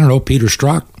like, Peter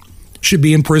Strzok should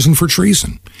be in prison for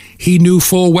treason. He knew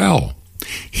full well.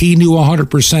 He knew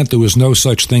 100% there was no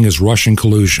such thing as Russian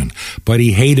collusion, but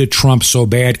he hated Trump so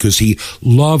bad because he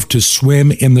loved to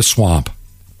swim in the swamp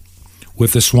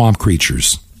with the swamp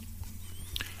creatures.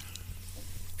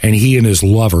 And he and his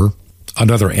lover,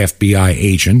 another FBI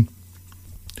agent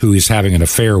who he's having an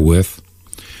affair with,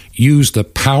 used the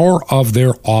power of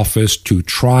their office to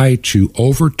try to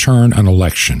overturn an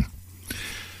election.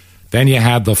 Then you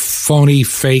had the phony,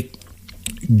 fake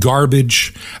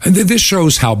garbage. And this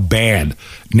shows how bad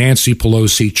Nancy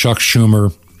Pelosi, Chuck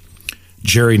Schumer,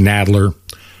 Jerry Nadler,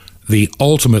 the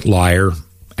ultimate liar,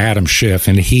 Adam Schiff,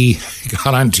 and he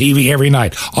got on TV every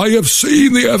night. I have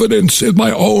seen the evidence in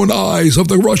my own eyes of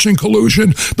the Russian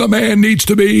collusion. The man needs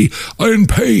to be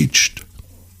impeached.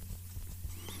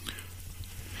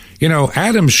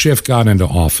 Adam Schiff got into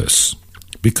office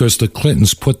because the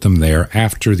Clintons put them there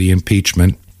after the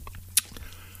impeachment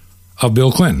of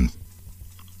Bill Clinton.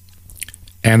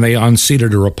 And they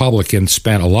unseated a Republican,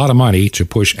 spent a lot of money to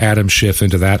push Adam Schiff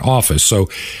into that office. So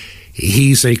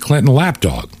he's a Clinton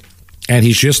lapdog. And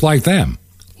he's just like them.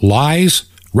 Lies.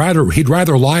 He'd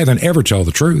rather lie than ever tell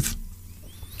the truth.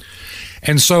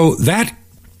 And so that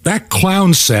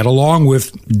clown set, along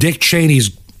with Dick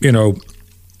Cheney's,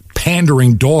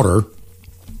 pandering daughter,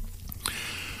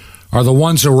 are the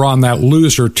ones that were on that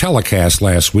loser telecast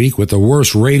last week with the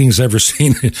worst ratings ever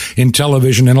seen in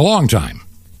television in a long time.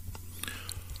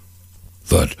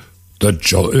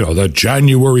 The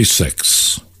January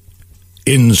 6th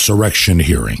insurrection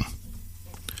hearing.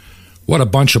 What a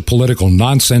bunch of political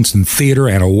nonsense and theater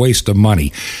and a waste of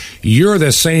money. You're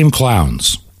the same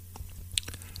clowns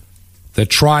that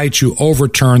tried to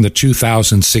overturn the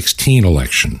 2016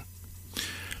 election.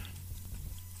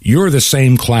 You're the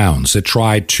same clowns that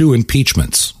tried 2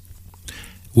 impeachments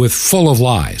full of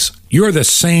lies. You're the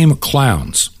same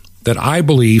clowns that I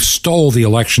believe stole the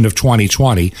election of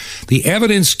 2020. The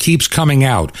evidence keeps coming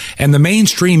out, and the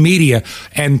mainstream media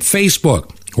and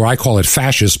Facebook, or I call it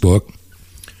fascist book,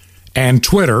 and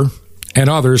Twitter and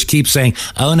others keep saying,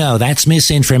 oh no, that's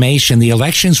misinformation. The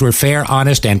elections were fair,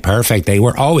 honest, and perfect. They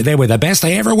were the best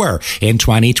they ever were in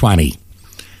 2020.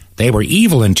 They were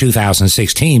evil in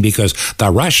 2016 because the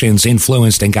Russians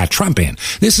influenced and got Trump in.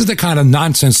 This is the kind of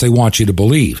nonsense they want you to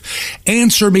believe.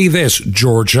 Answer me this,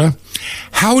 Georgia.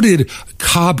 How did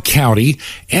Cobb County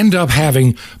end up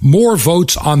having more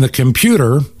votes on the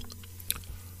computer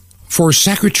for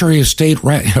Secretary of State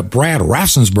Brad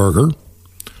Raffensperger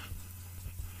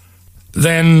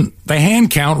than the hand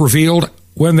count revealed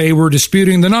when they were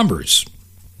disputing the numbers?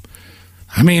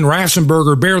 I mean,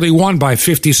 Raffensperger barely won by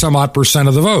 50-some-odd%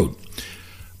 of the vote.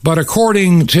 But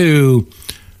according to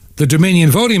the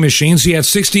Dominion voting machines, he had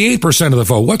 68% of the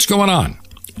vote. What's going on?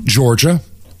 Georgia.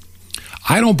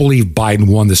 I don't believe Biden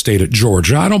won the state of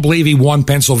Georgia. I don't believe he won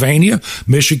Pennsylvania,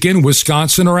 Michigan,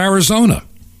 Wisconsin, or Arizona,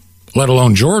 let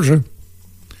alone Georgia.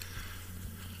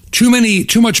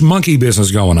 Too much monkey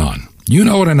business going on. You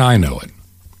know it and I know it.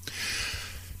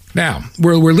 Now,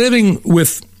 we're living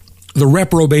with the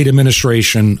reprobate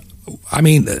administration. I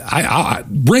mean, I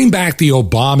bring back the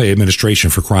Obama administration,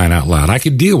 for crying out loud. I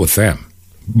could deal with them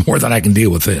more than I can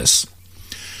deal with this.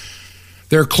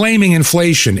 They're claiming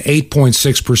inflation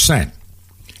 8.6%.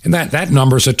 And that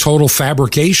number is a total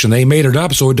fabrication. They made it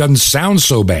up so it doesn't sound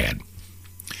so bad.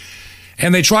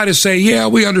 And they try to say, yeah,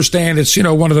 we understand it's,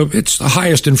 it's the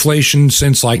highest inflation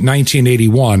since like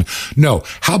 1981. No,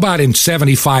 how about in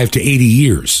 75 to 80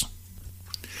 years?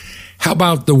 How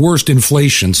about the worst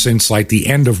inflation since like the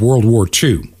end of World War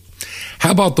II?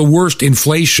 How about the worst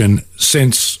inflation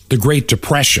since the Great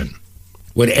Depression,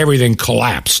 when everything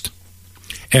collapsed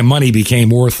and money became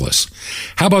worthless?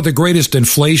 How about the greatest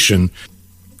inflation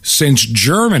since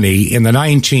Germany in the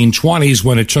 1920s,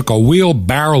 when it took a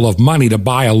wheelbarrow of money to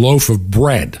buy a loaf of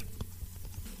bread?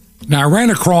 Now, I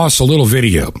ran across a little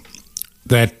video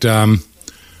that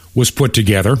was put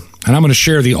together, and I'm going to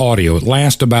share the audio. It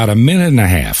lasts about a minute and a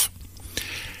half.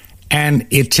 And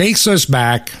it takes us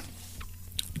back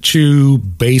to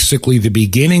basically the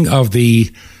beginning of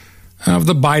the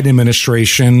Biden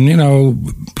administration,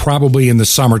 probably in the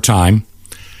summertime,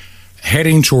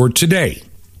 heading toward today.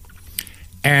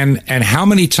 And how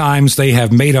many times they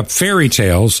have made up fairy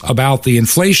tales about the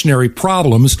inflationary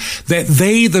problems that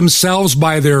they themselves,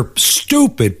 by their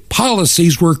stupid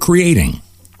policies, were creating.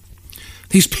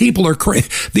 These people are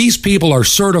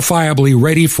certifiably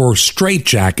ready for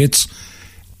straitjackets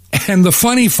and the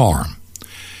funny farm,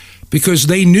 because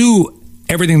they knew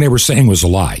everything they were saying was a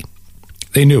lie.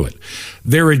 They knew it.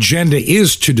 Their agenda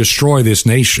is to destroy this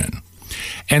nation.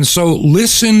 And so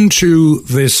listen to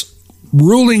this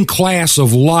ruling class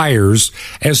of liars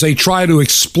as they try to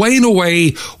explain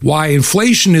away why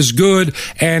inflation is good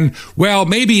and, well,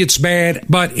 maybe it's bad,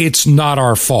 but it's not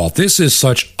our fault. This is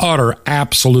such utter,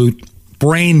 absolute,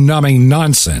 brain-numbing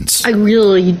nonsense. I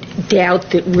really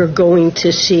doubt that we're going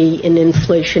to see an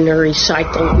inflationary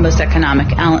cycle. Most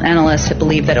economic analysts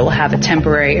believe that it will have a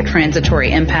temporary or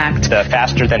transitory impact. The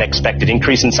faster than expected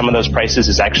increase in some of those prices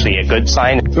is actually a good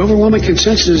sign. The overwhelming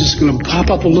consensus is going to pop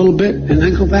up a little bit and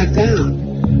then go back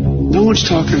down. No one's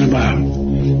talking about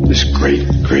this great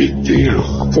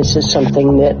deal. This is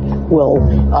something that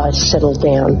will settle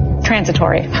down.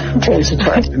 Transitory.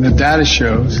 And the data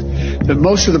shows that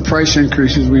most of the price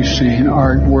increases we've seen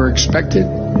were expected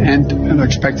and are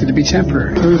expected to be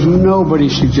temporary. There's nobody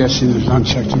suggesting there's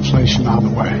unchecked inflation on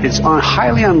the way. It's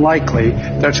highly unlikely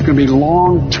that's going to be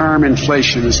long-term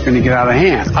inflation that's going to get out of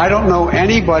hand. I don't know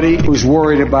anybody who's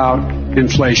worried about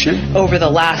inflation. Over the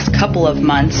last couple of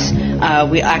months,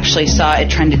 we actually saw it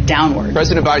trended downward.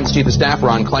 President Biden's chief of staff,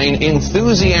 Ron Klain,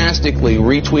 enthusiastically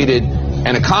retweeted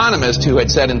an economist who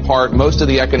had said in part most of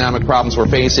the economic problems we're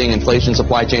facing, inflation,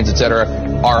 supply chains, etc.,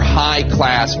 are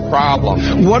high-class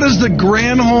problems. What is the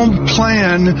Granholm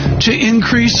plan to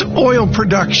increase oil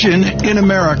production in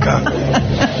America?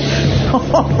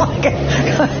 Oh my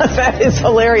God, that is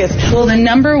hilarious. Well, the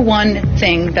number one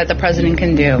thing that the president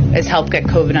can do is help get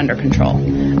COVID under control.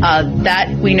 That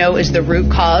we know is the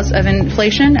root cause of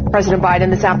inflation. President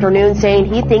Biden this afternoon saying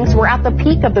he thinks we're at the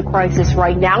peak of the crisis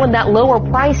right now and that lower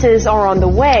prices are on the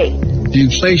way. The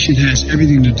inflation has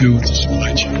everything to do with the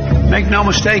supply chain. Make no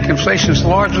mistake, inflation is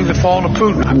largely the fault of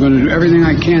Putin. I'm going to do everything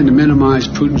I can to minimize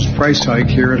Putin's price hike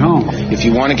here at home. If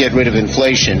you want to get rid of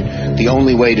inflation, the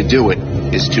only way to do it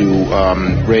is to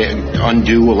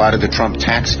undo a lot of the Trump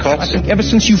tax cuts. I think ever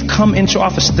since you've come into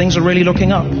office, things are really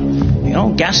looking up. You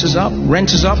know, gas is up,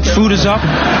 rent is up, food is up,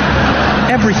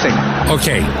 everything.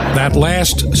 Okay, that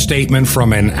last statement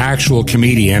from an actual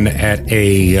comedian at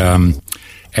a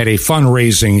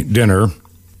fundraising dinner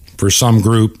for some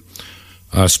group,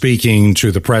 speaking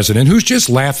to the president, who's just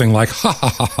laughing like, ha, ha,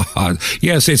 ha, ha, ha.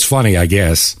 Yes, it's funny, I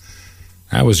guess.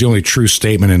 That was the only true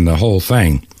statement in the whole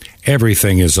thing.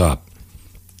 Everything is up.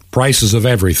 Prices of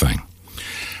everything.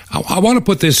 I want to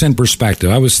put this in perspective.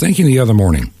 I was thinking the other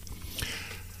morning.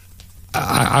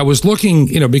 I was looking,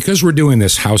 because we're doing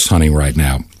this house hunting right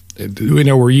now,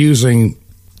 we're using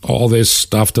all this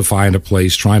stuff to find a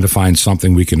place, trying to find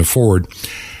something we can afford.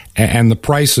 And the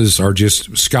prices are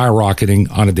just skyrocketing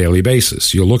on a daily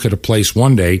basis. You'll look at a place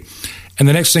one day, and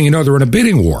the next thing you know, they're in a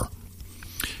bidding war.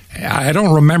 I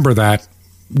don't remember that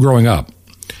growing up.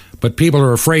 But people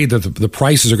are afraid that the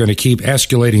prices are going to keep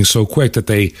escalating so quick that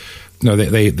they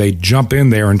jump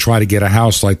in there and try to get a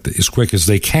house as quick as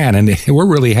they can. And we're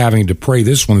really having to pray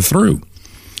this one through.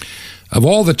 Of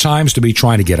all the times to be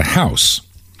trying to get a house,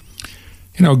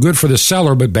 good for the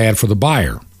seller, but bad for the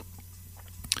buyer.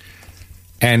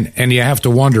 And you have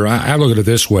to wonder, I look at it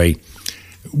this way,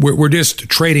 we're just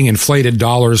trading inflated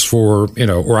dollars for,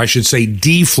 or I should say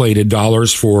deflated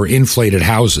dollars for inflated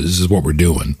houses is what we're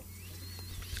doing.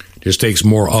 Just takes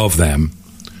more of them,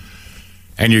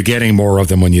 and you're getting more of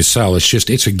them when you sell.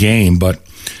 It's a game. But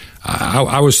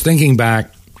I was thinking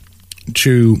back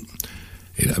to,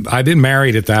 I'd been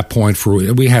married at that point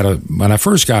when I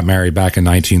first got married back in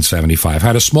 1975,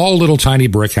 had a small little tiny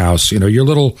brick house, your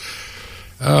little,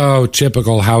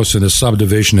 typical house in a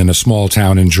subdivision in a small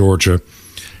town in Georgia,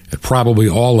 at probably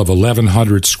all of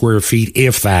 1,100 square feet,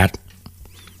 if that,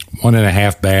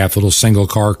 1.5 bath, little single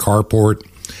car carport.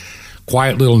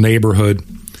 Quiet little neighborhood.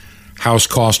 House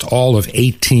cost all of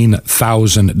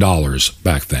 $18,000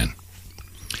 back then.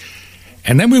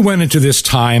 And then we went into this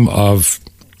time of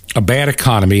a bad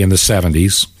economy in the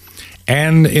 70s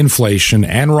and inflation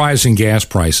and rising gas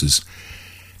prices.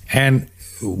 And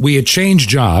we had changed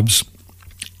jobs,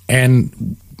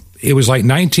 and it was like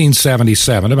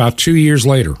 1977, about 2 years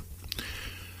later.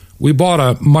 We bought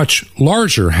a much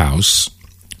larger house,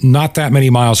 not that many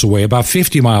miles away, about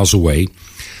 50 miles away,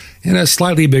 in a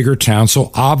slightly bigger town,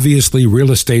 so obviously real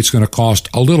estate's going to cost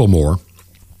a little more.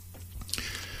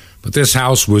 But this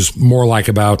house was more like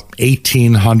about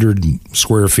 1,800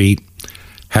 square feet,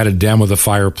 had a den with a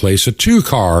fireplace, a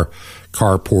 2-car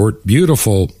carport,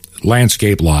 beautiful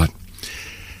landscape lot.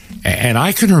 And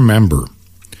I can remember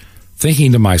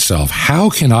thinking to myself, how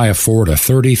can I afford a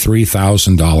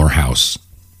 $33,000 house?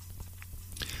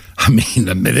 I mean,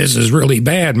 this is really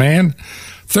bad, man.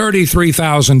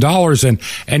 $33,000,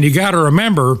 and you got to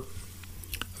remember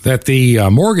that the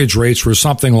mortgage rates were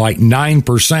something like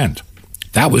 9%.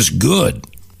 That was good.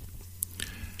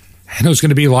 And it was going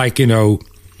to be like, I think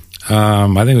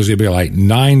it was going to be like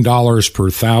 $9 per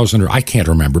thousand, or I can't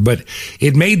remember, but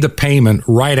it made the payment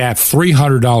right at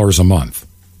 $300 a month.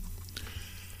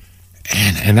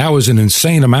 And that was an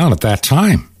insane amount at that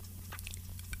time.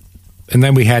 And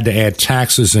then we had to add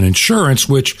taxes and insurance,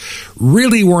 which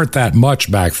really weren't that much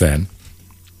back then.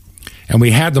 And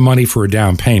we had the money for a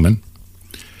down payment.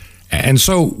 And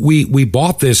so we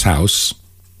bought this house,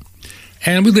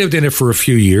 and we lived in it for a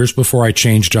few years before I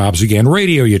changed jobs again.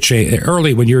 Radio,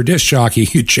 early when you're a disc jockey,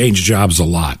 you change jobs a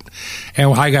lot.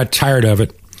 And I got tired of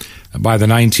it by the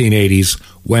 1980s,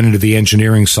 went into the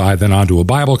engineering side, then onto a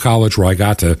Bible college where I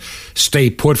got to stay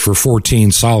put for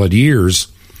 14 solid years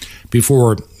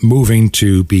before moving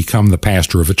to become the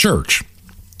pastor of a church.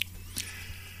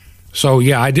 So,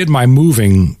 yeah, I did my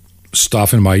moving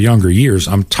stuff in my younger years.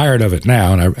 I'm tired of it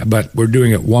now, but we're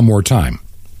doing it one more time.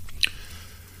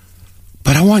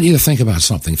 But I want you to think about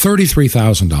something.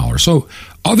 $33,000. So,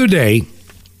 other day,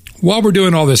 while we're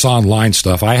doing all this online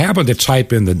stuff, I happened to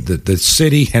type in the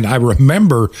city, and I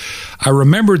remembered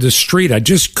the street. I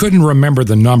just couldn't remember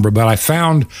the number, but I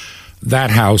found that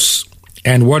house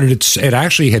and what it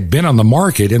actually had been on the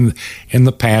market in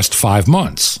the past 5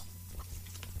 months.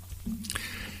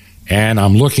 And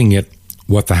I'm looking at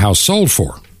what the house sold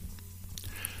for.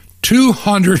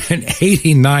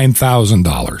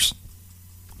 $289,000.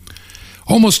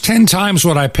 Almost 10 times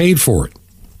what I paid for it,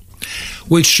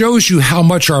 which shows you how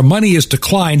much our money has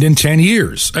declined in 10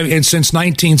 years, and since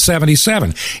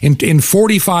 1977, in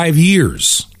 45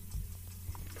 years.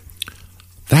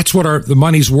 That's what the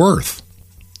money's worth.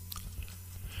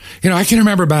 I can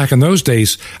remember back in those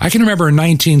days, I can remember in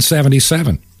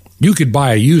 1977, you could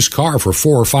buy a used car for $400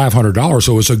 or $500,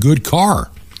 so it was a good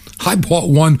car. I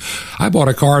bought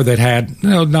a car that had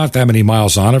not that many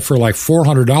miles on it for like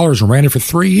 $400 and ran it for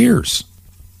 3 years.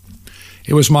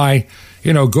 It was my,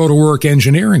 go-to-work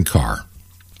engineering car.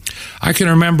 I can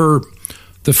remember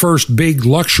the first big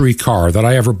luxury car that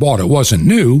I ever bought. It wasn't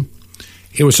new.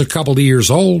 It was a couple of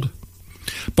years old.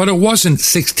 But it wasn't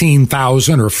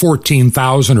 $16,000 or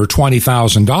 $14,000 or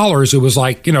 $20,000. It was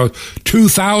like,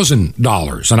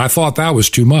 $2,000. And I thought that was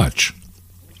too much.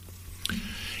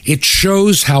 It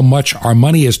shows how much our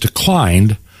money has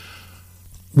declined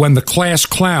when the class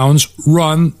clowns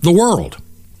run the world.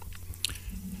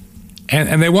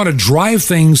 And they want to drive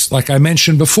things, like I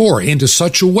mentioned before, into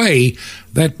such a way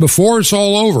that before it's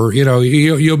all over,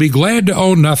 you'll be glad to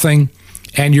own nothing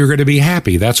and you're going to be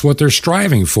happy. That's what they're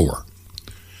striving for.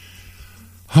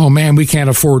 Oh man, we can't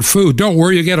afford food. Don't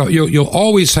worry, you'll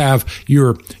always have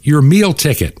your meal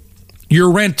ticket, your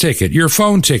rent ticket, your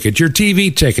phone ticket, your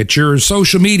TV ticket, your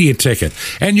social media ticket,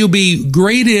 and you'll be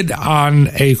graded on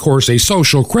a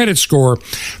social credit score.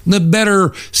 The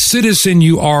better citizen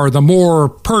you are, the more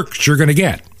perks you're going to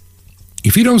get.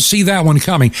 If you don't see that one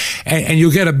coming, and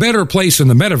you'll get a better place in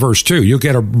the metaverse too. You'll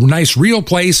get a nice real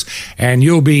place, and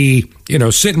you'll be,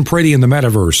 sitting pretty in the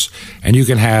metaverse, and you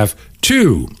can have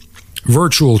 2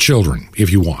 virtual children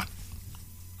if you want.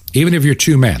 Even if you're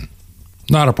 2 men,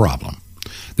 not a problem.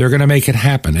 They're going to make it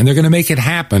happen, and they're going to make it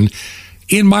happen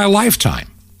in my lifetime.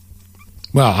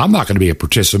 Well, I'm not going to be a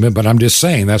participant, but I'm just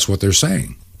saying that's what they're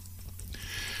saying.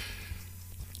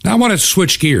 Now I want to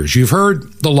switch gears. You've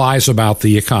heard the lies about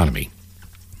the economy.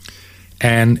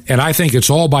 And I think it's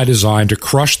all by design to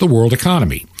crush the world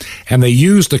economy. And they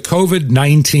use the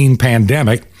COVID-19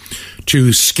 pandemic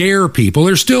to scare people.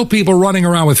 There's still people running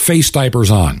around with face diapers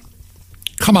on.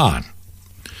 Come on.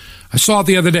 I saw it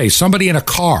the other day. Somebody in a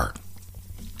car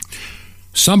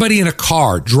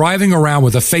driving around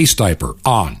with a face diaper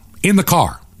on in the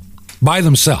car by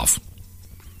themselves.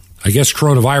 I guess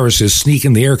coronavirus is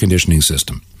sneaking the air conditioning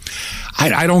system.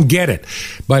 I don't get it.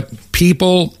 But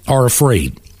people are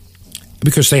afraid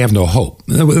because they have no hope.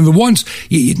 The ones,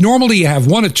 normally you have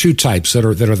one of 2 types that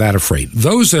are that afraid.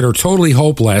 Those that are totally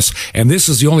hopeless, and this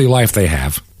is the only life they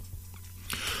have.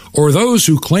 Or those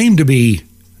who claim to be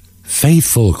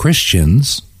faithful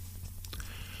Christians,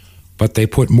 but they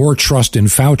put more trust in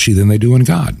Fauci than they do in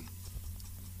God.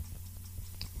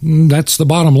 That's the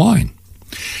bottom line.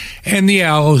 And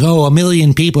 1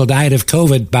 million people died of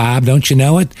COVID, Bob. Don't you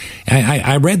know it?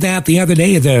 I read that the other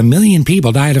day, that 1 million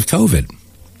people died of COVID.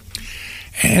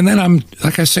 And then I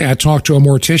talked to a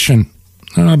mortician,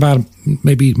 about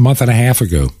maybe a month and a half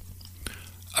ago,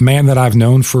 a man that I've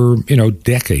known for,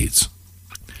 decades.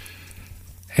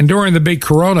 And during the big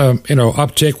corona,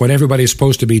 uptick, when everybody's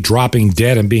supposed to be dropping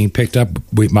dead and being picked up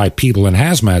by people in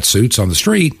hazmat suits on the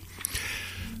street,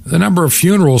 the number of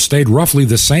funerals stayed roughly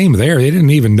the same there. They didn't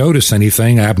even notice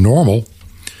anything abnormal.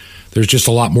 There's just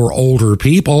a lot more older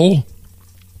people,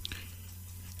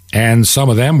 and some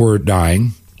of them were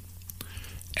dying.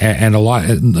 And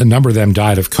a number of them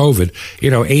died of COVID.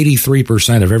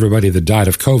 83% of everybody that died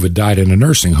of COVID died in a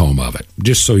nursing home of it,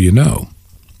 just so you know.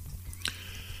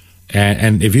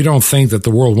 And if you don't think that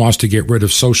the world wants to get rid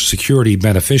of Social Security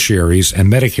beneficiaries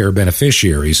and Medicare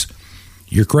beneficiaries,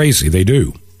 you're crazy. They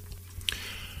do.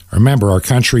 Remember, our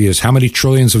country is how many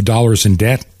trillions of dollars in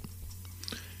debt?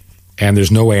 And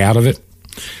there's no way out of it.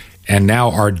 And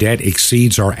now our debt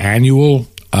exceeds our annual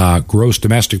gross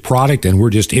domestic product, and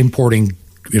we're just importing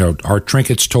our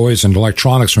trinkets, toys, and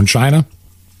electronics from China.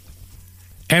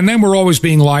 And then we're always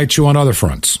being lied to on other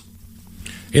fronts.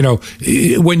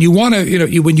 When you want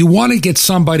to get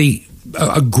somebody,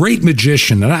 a great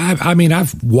magician, and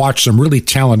I've watched some really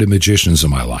talented magicians in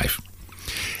my life,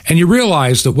 and you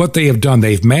realize that what they have done,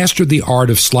 they've mastered the art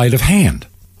of sleight of hand.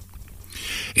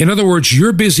 In other words,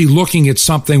 you're busy looking at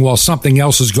something while something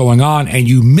else is going on, and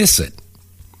you miss it.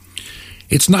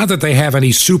 It's not that they have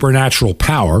any supernatural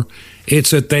power.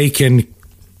 It's that they can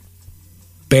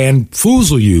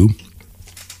bamboozle you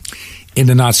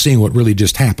into not seeing what really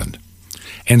just happened.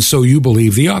 And so you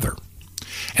believe the other.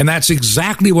 And that's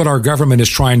exactly what our government is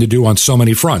trying to do on so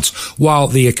many fronts. While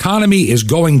the economy is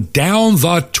going down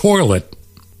the toilet,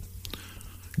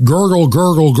 gurgle,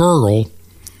 gurgle, gurgle,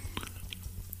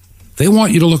 they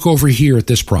want you to look over here at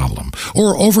this problem,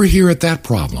 or over here at that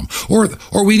problem, or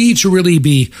we need to really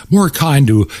be more kind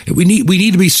to. We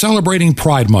need to be celebrating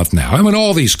Pride Month now. I mean,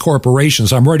 all these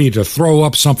corporations. I'm ready to throw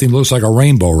up something that looks like a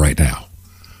rainbow right now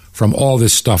from all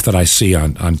this stuff that I see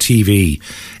on TV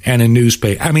and in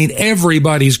newspaper. I mean,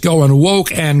 everybody's going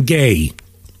woke and gay,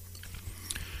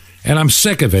 and I'm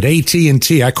sick of it.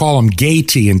 AT&T, I call them gay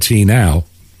T&T now.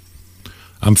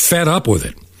 I'm fed up with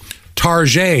it.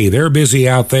 Target, they're busy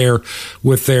out there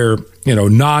with their,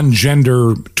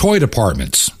 non-gender toy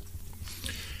departments.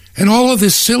 And all of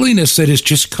this silliness that has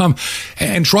just come,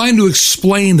 and trying to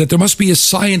explain that there must be a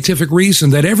scientific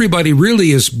reason that everybody really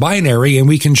is binary and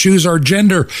we can choose our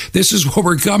gender. This is what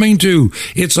we're coming to.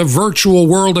 It's a virtual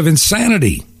world of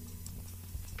insanity.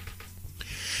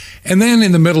 And then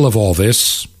in the middle of all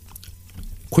this,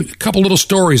 a couple little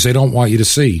stories they don't want you to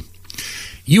see.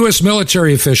 U.S.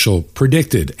 military official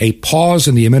predicted a pause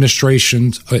in the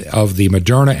administration of the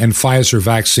Moderna and Pfizer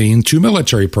vaccine to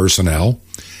military personnel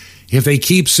if they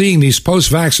keep seeing these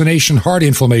post-vaccination heart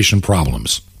inflammation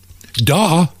problems.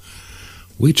 Duh!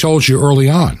 We told you early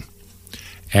on.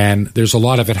 And there's a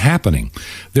lot of it happening.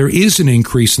 There is an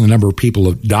increase in the number of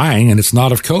people dying, and it's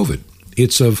not of COVID.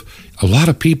 It's of a lot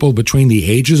of people between the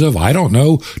ages of,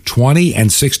 20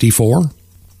 and 64.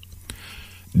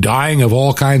 Dying of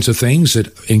all kinds of things at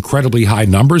incredibly high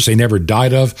numbers they never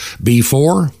died of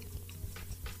before.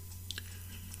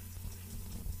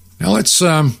 Now let's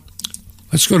go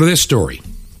to this story.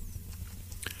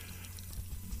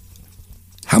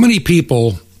 How many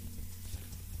people,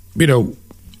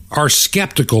 are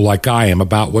skeptical like I am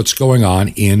about what's going on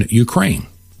in Ukraine?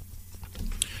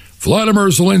 Vladimir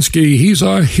Zelensky, he's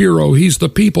a hero. He's the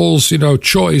people's,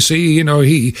 choice.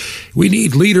 We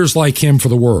need leaders like him for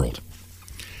the world.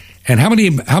 And how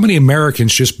many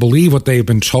Americans just believe what they've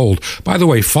been told? By the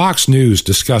way, Fox News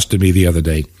disgusted me the other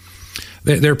day.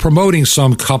 They're promoting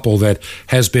some couple that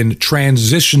has been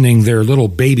transitioning their little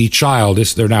baby child.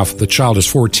 The child is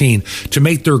 14, to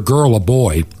make their girl a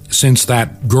boy since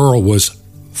that girl was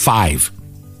 5.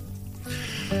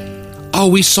 Oh,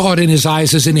 we saw it in his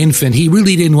eyes as an infant. He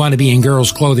really didn't want to be in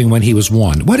girls' clothing when he was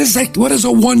 1. What is that? What does a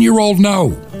 1-year-old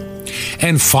know?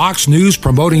 And Fox News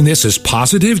promoting this as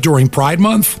positive during Pride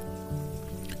Month?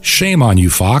 Shame on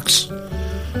you, Fox.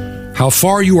 How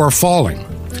far you are falling.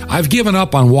 I've given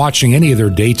up on watching any of their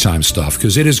daytime stuff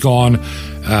because it has gone,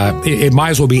 it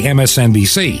might as well be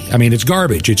MSNBC. I mean, it's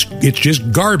garbage. It's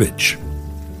just garbage.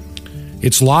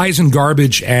 It's lies and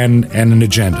garbage and an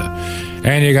agenda.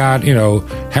 And you got,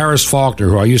 Harris Faulkner,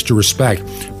 who I used to respect,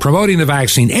 promoting the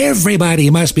vaccine. Everybody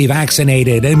must be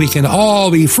vaccinated and we can all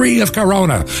be free of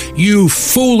corona. You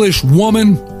foolish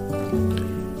woman.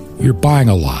 You're buying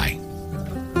a lie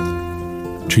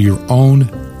to your own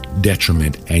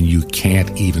detriment, and you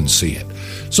can't even see it.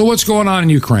 So what's going on in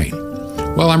Ukraine?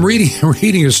 Well, I'm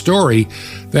reading a story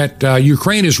that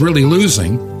Ukraine is really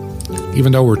losing,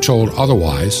 even though we're told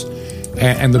otherwise.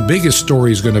 And the biggest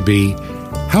story is going to be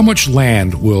how much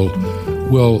land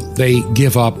will they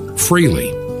give up freely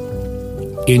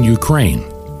in Ukraine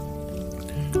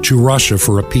to Russia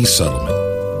for a peace settlement.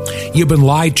 You've been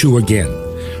lied to again.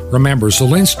 Remember,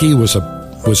 Zelensky was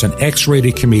an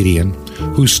X-rated comedian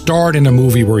who starred in a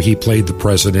movie where he played the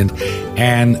president,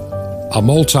 and a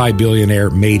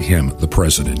multi-billionaire made him the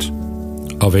president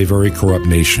of a very corrupt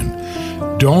nation.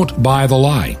 Don't buy the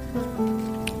lie.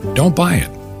 Don't buy it.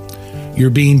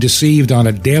 You're being deceived on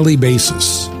a daily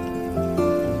basis.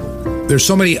 There's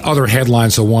so many other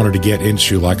headlines I wanted to get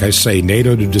into. Like I say,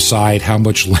 NATO to decide how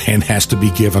much land has to be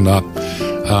given up.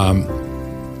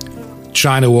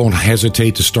 China won't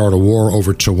hesitate to start a war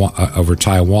over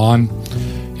Taiwan.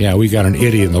 Yeah, we got an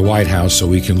idiot in the White House, so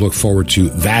we can look forward to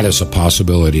that as a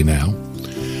possibility now.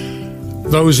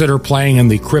 Those that are playing in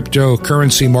the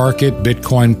cryptocurrency market,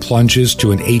 Bitcoin plunges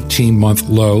to an 18-month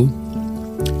low.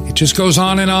 It just goes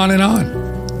on and on and on.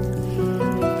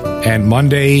 And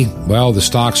Monday, well, the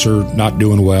stocks are not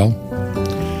doing well.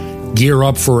 Gear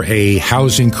up for a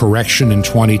housing correction in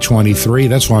 2023.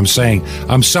 That's what I'm saying.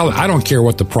 I'm selling. I don't care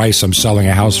what the price I'm selling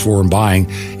a house for and buying.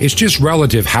 It's just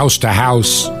relative house to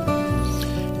house.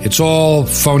 It's all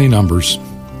phony numbers.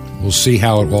 We'll see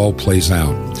how it all plays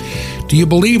out. Do you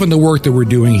believe in the work that we're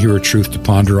doing here at Truth to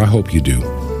Ponder? I hope you do.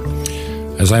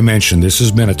 As I mentioned, this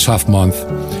has been a tough month,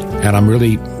 and I'm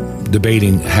really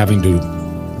debating having to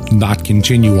not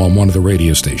continue on one of the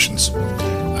radio stations.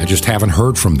 I just haven't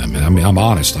heard from them. I mean, I'm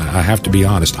honest. I have to be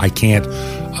honest. I can't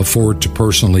afford to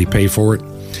personally pay for it.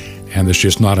 and there's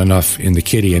just not enough in the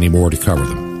kitty anymore to cover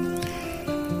them.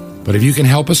 But if you can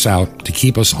help us out to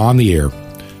keep us on the air,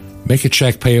 make a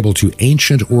check payable to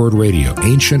Ancient Word Radio.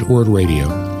 Ancient Word Radio.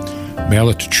 Mail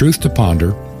it to Truth to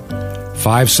Ponder,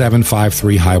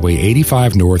 5753 Highway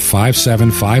 85 North,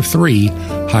 5753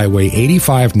 Highway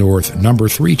 85 North, number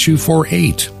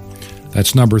 3248.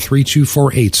 That's number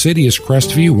 3248. City is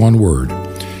Crestview, one word.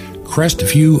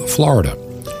 Crestview, Florida.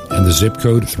 And the zip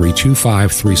code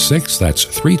 32536. That's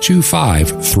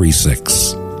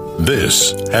 32536.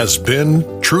 This has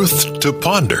been Truth to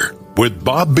Ponder with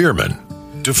Bob Bierman.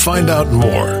 To find out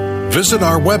more, visit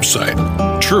our website,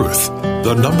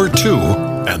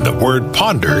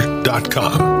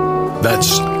 truth2ponder.com.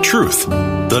 That's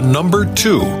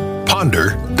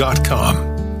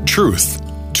truth2ponder.com. Truth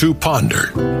to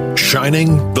Ponder,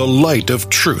 shining the light of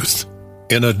truth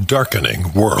in a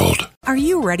darkening world. Are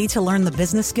you ready to learn the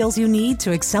business skills you need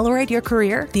to accelerate your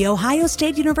career? The Ohio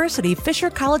State University Fisher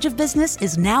College of Business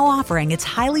is now offering its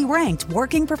highly ranked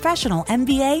Working Professional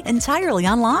MBA entirely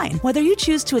online. Whether you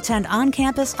choose to attend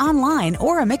on-campus, online,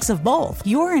 or a mix of both,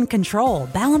 you're in control,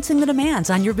 balancing the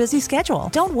demands on your busy schedule.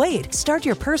 Don't wait. Start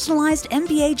your personalized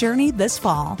MBA journey this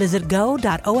fall. Visit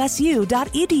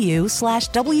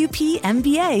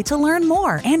go.osu.edu/WPMBA to learn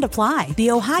more and apply.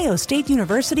 The Ohio State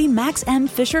University Max M.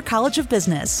 Fisher College of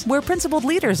Business, where principled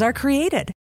leaders are created.